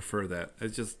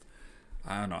 It's just,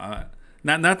 I don't know.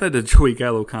 Not that the Joey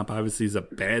Gallo comp obviously is a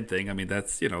bad thing. I mean,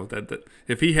 that's that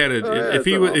if he had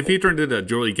if he turned into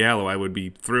Joey Gallo, I would be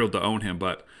thrilled to own him.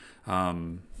 But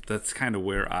that's kind of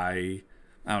where I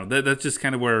don't know. That's just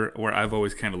kind of where I've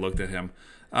always kind of looked at him.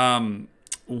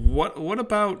 What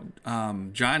about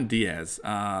John Diaz?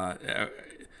 I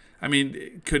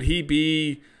mean, could he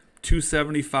be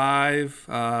 275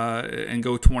 and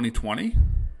go 2020?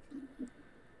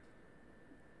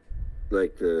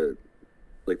 Like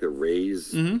the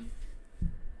Rays,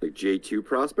 like J2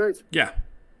 prospect? Yeah.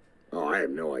 Oh, I have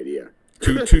no idea.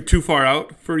 Too far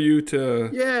out for you to.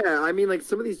 Yeah, I mean, like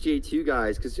some of these J2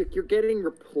 guys, because you're getting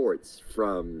reports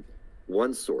from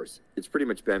one source. It's pretty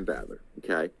much Ben Badler,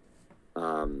 okay?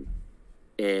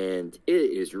 And it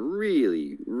is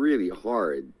really, really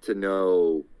hard to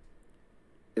know.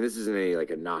 And this isn't any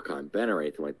like a knock on Ben or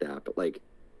anything like that, but like,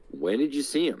 when did you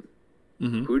see him?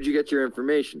 Mm-hmm. Who'd you get your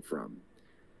information from?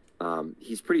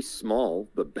 He's pretty small.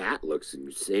 The bat looks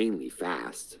insanely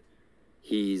fast.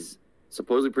 He's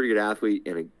supposedly a pretty good athlete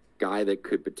and a guy that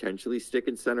could potentially stick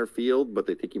in center field, but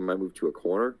they think he might move to a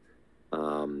corner.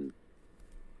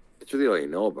 That's really all you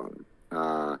know about him.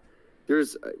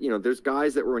 There's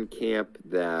guys that were in camp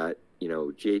that,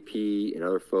 JP and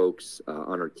other folks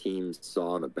on our team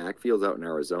saw in the backfields out in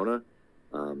Arizona.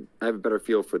 I have a better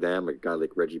feel for them, like a guy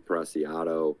like Reggie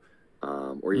Preciado,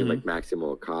 or even like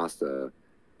Maximo Acosta,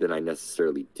 than I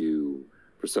necessarily do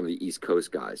for some of the East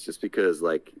Coast guys, just because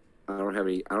like I don't have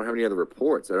any other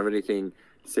reports. I don't have anything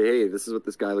to say, hey, this is what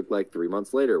this guy looked like 3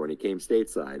 months later when he came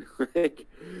stateside.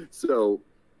 So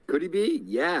could he be?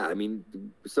 Yeah. I mean,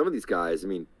 some of these guys,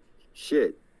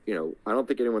 shit, I don't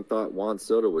think anyone thought Juan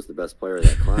Soto was the best player in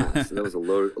that class. And that was a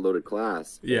loaded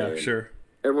class. Yeah, and sure.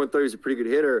 Everyone thought he was a pretty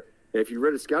good hitter. And if you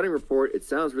read a scouting report, it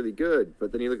sounds really good.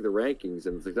 But then you look at the rankings,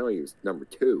 and it's like, no, he was number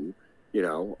 2.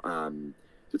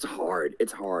 It's hard.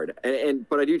 It's hard.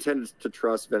 But I do tend to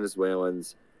trust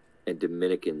Venezuelans and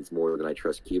Dominicans more than I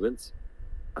trust Cubans.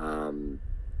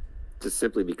 Just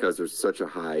simply because there's such a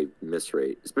high miss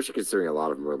rate, especially considering a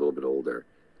lot of them are a little bit older.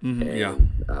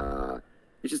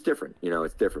 It's just different.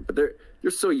 It's different. But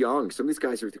they're so young. Some of these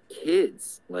guys are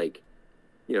kids. Like,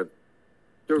 they're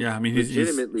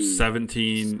he's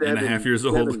 17 and a half years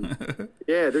old.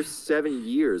 Yeah, they're 7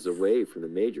 years away from the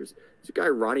majors. There's a guy,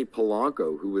 Ronnie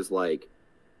Polanco, who was like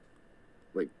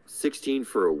 16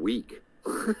 for a week.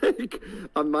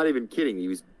 I'm not even kidding. He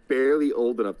was barely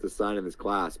old enough to sign in this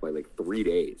class by 3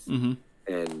 days.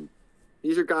 And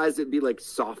these are guys that'd be like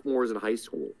sophomores in high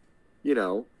school,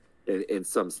 in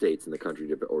some states in the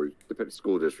country, or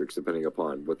school districts, depending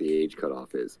upon what the age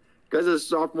cutoff is. Guys are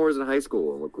sophomores in high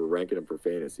school, and we're ranking them for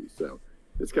fantasy. So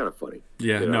it's kind of funny.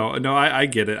 Yeah, no, I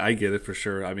get it. I get it for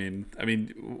sure. I mean,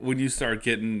 when you start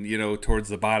getting, towards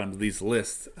the bottom of these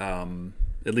lists,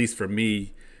 at least for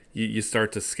me, you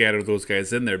start to scatter those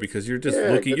guys in there because you're just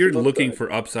looking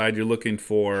for upside. You're looking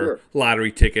for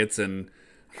lottery tickets, and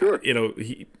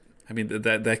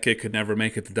that kid could never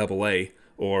make it to Double-A,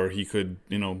 or he could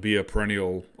be a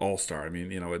perennial all-star.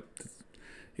 You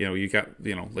got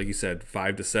like you said,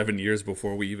 5 to 7 years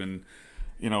before we even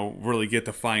really get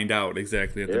to find out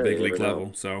exactly at the big league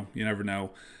level. So you never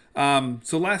know.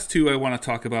 So last two I want to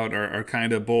talk about are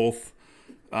kind of both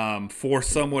for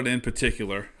someone in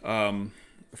particular.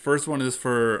 The first one is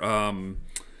for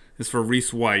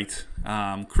Reese White,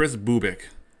 Chris Bubic.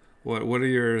 What are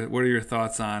your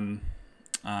thoughts on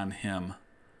him?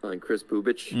 On Chris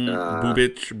Bubic?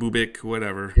 Bubic,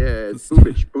 whatever. Yeah, it's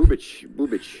Bubic.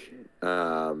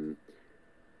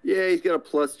 Yeah, he's got a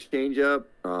plus changeup.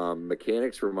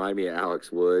 Mechanics remind me of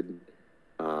Alex Wood.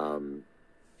 I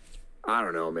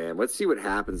don't know, man. Let's see what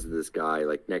happens to this guy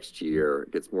next year.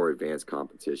 Gets more advanced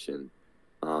competition.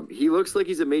 He looks like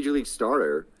he's a major league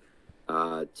starter.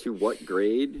 To what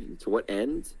grade? To what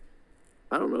end?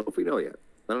 I don't know if we know yet.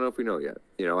 I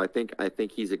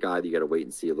think he's a guy that you got to wait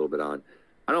and see a little bit on.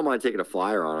 I don't mind taking a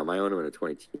flyer on him. I own him in a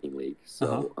 20-team league,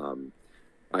 so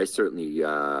I certainly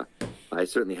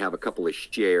have a couple of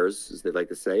shares, as they like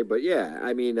to say. But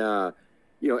yeah,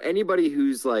 anybody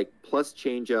who's plus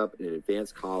changeup and an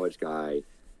advanced college guy,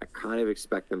 I kind of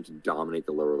expect them to dominate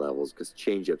the lower levels because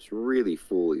changeups really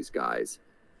fool these guys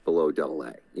below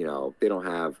Double-A. They don't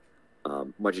have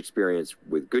much experience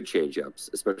with good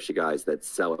changeups, especially guys that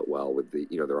sell it well with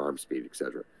their arm speed,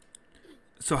 etc.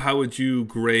 So how would you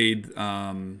grade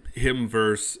him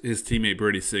versus his teammate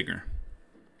Brady Singer?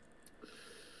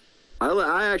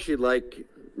 I actually like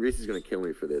 – Reese is going to kill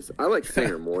me for this. I like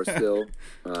Singer more still.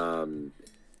 I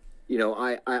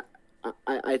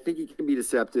think he can be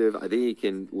deceptive. I think he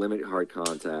can limit hard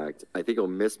contact. I think he'll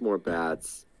miss more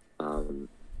bats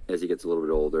as he gets a little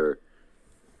bit older.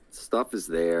 Stuff is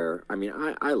there.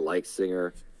 I like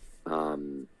Singer. I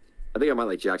think I might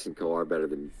like Jackson Coar better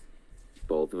than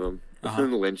both of them.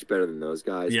 Lynch better than those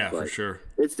guys. Yeah, for sure.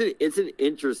 It's an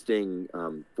interesting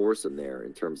foursome there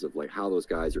in terms of how those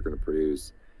guys are going to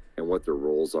produce and what their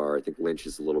roles are. I think Lynch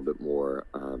is a little bit more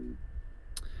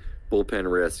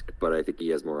bullpen risk, but I think he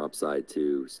has more upside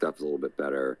too. Stuff's a little bit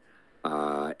better,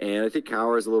 and I think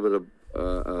Cower is a little bit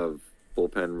of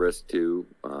bullpen risk too.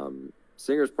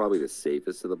 Singer's probably the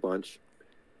safest of the bunch,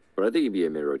 but I think he'd be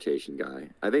a mid-rotation guy.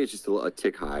 I think it's just a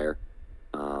tick higher,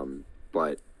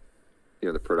 but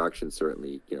the production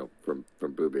certainly, from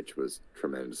Bubic was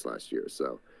tremendous last year.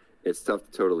 So it's tough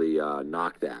to totally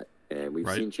knock that. And we've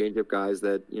seen changeup guys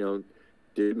that,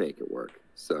 did make it work.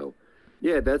 So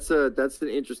Yeah, that's an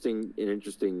interesting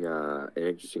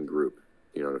group,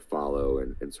 to follow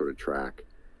and sort of track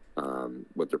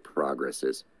what their progress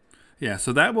is. Yeah,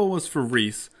 so that one was for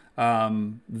Reese.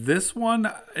 This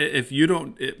one, if you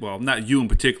don't, well, not you in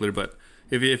particular, but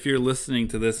if you're listening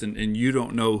to this and you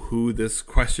don't know who this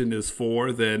question is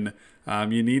for, then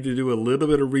you need to do a little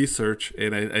bit of research,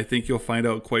 and I think you'll find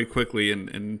out quite quickly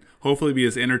and hopefully be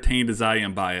as entertained as I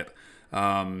am by it.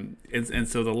 And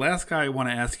so the last guy I want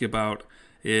to ask you about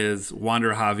is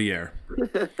Wander Javier.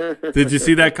 Did you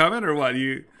see that coming or what?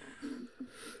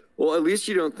 Well, at least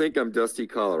you don't think I'm Dusty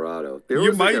Colorado.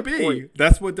 You might be. Point.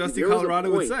 That's what Dusty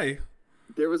Colorado would say.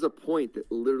 There was a point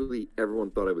that literally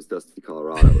everyone thought I was Dusty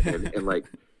Colorado, and like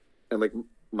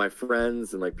my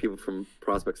friends and like people from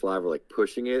Prospects Live were like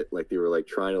pushing it, like they were like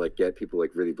trying to like get people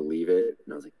like really believe it,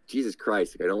 and I was like, Jesus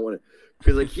Christ, like I don't want to,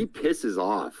 because like he pisses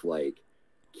off like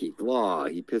Keith Law,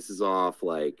 he pisses off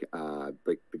like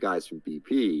the guys from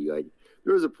BP. Like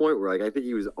there was a point where like I think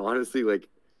he was honestly like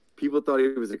people thought he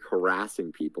was like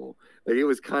harassing people. Like it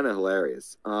was kind of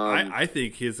hilarious. I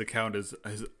think his account is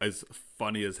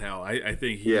funny as hell. I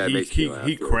think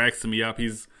he cracks me up.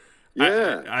 He's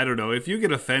I don't know, if you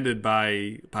get offended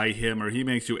by him or he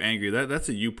makes you angry, that's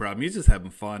a you problem. He's just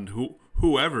having fun.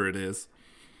 Whoever it is.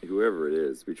 Whoever it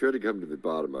is, we tried to come to the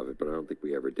bottom of it, but I don't think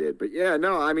we ever did. But yeah,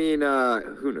 no, I mean,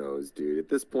 who knows, dude? At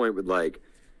this point, with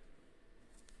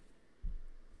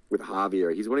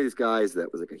Javier, he's one of these guys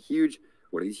that was like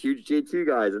one of these huge J2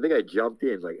 guys. I think I jumped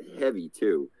in like heavy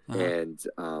too, and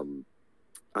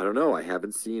I don't know. I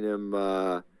haven't seen him.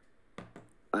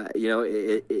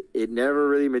 It never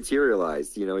really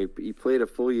materialized. He played a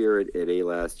full year at A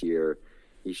last year.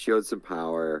 He showed some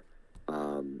power.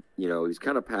 He's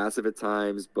kind of passive at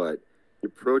times, but the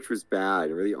approach was bad,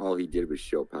 and really all he did was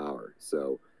show power.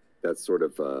 So that's sort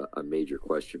of a major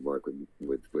question mark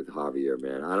with Javier,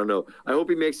 man. I don't know. I hope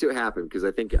he makes it happen, because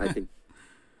I think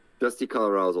Dusty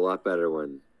Colorado is a lot better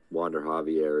when Wander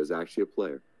Javier is actually a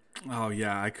player. Oh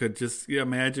yeah, I could just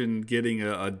imagine getting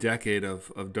a decade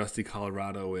of Dusty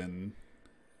Colorado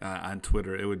on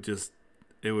Twitter. It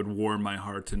would warm my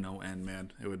heart to no end,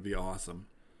 man. It would be awesome.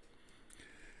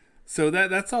 So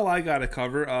that's all I got to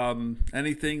cover.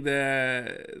 Anything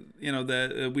that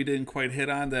we didn't quite hit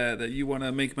on that you want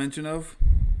to make mention of?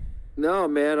 No,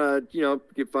 man. You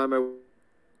can find my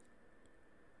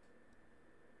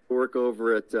work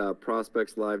over at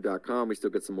prospectslive.com. We still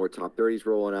got some more top 30s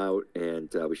rolling out, and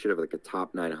we should have like a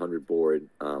top 900 board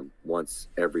once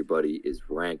everybody is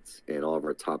ranked and all of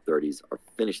our top 30s are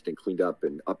finished and cleaned up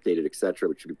and updated, etc.,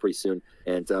 which should be pretty soon.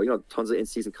 And tons of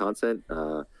in-season content.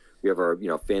 We have our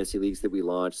fantasy leagues that we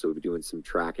launched, so we'll be doing some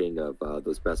tracking of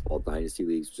those best ball dynasty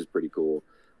leagues, which is pretty cool.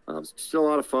 It's still a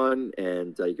lot of fun,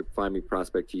 and you can find me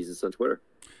Prospect Jesus on Twitter.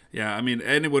 Yeah, I mean,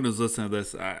 anyone who's listening to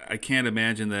this, I can't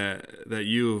imagine that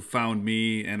you have found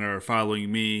me and are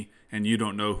following me, and you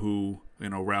don't know who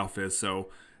Ralph is. So,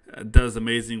 does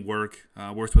amazing work.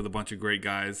 Works with a bunch of great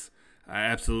guys.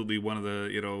 Absolutely one of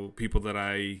the people that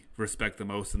I respect the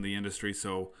most in the industry.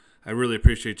 So, I really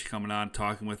appreciate you coming on,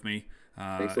 talking with me.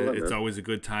 Thanks a lot, it's man. Always a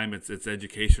good time. It's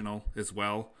educational as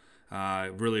well.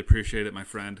 Really appreciate it, my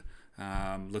friend.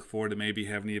 Look forward to maybe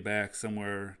having you back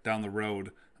somewhere down the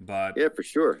road. But yeah, for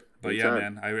sure. But yeah,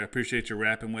 man, I appreciate you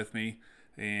rapping with me,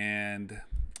 and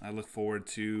I look forward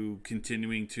to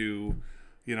continuing to,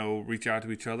 reach out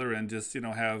to each other and just,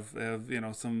 have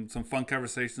some fun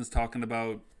conversations talking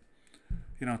about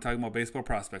baseball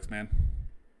prospects, man.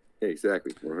 Yeah,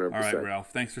 exactly. 100%. All right,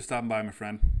 Ralph. Thanks for stopping by, my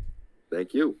friend.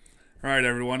 Thank you. All right,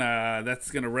 everyone. That's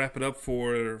going to wrap it up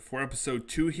for episode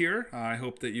 2 here. I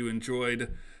hope that you enjoyed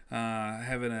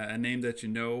having a name that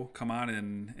come on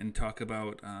and talk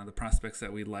about the prospects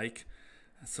that we like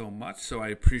so much. So I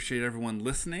appreciate everyone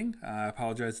listening. I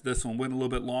apologize this one went a little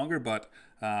bit longer, but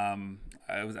I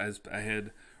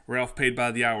had Ralph paid by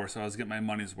the hour, so I was getting my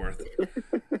money's worth.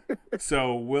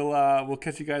 So we'll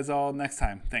catch you guys all next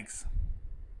time. Thanks.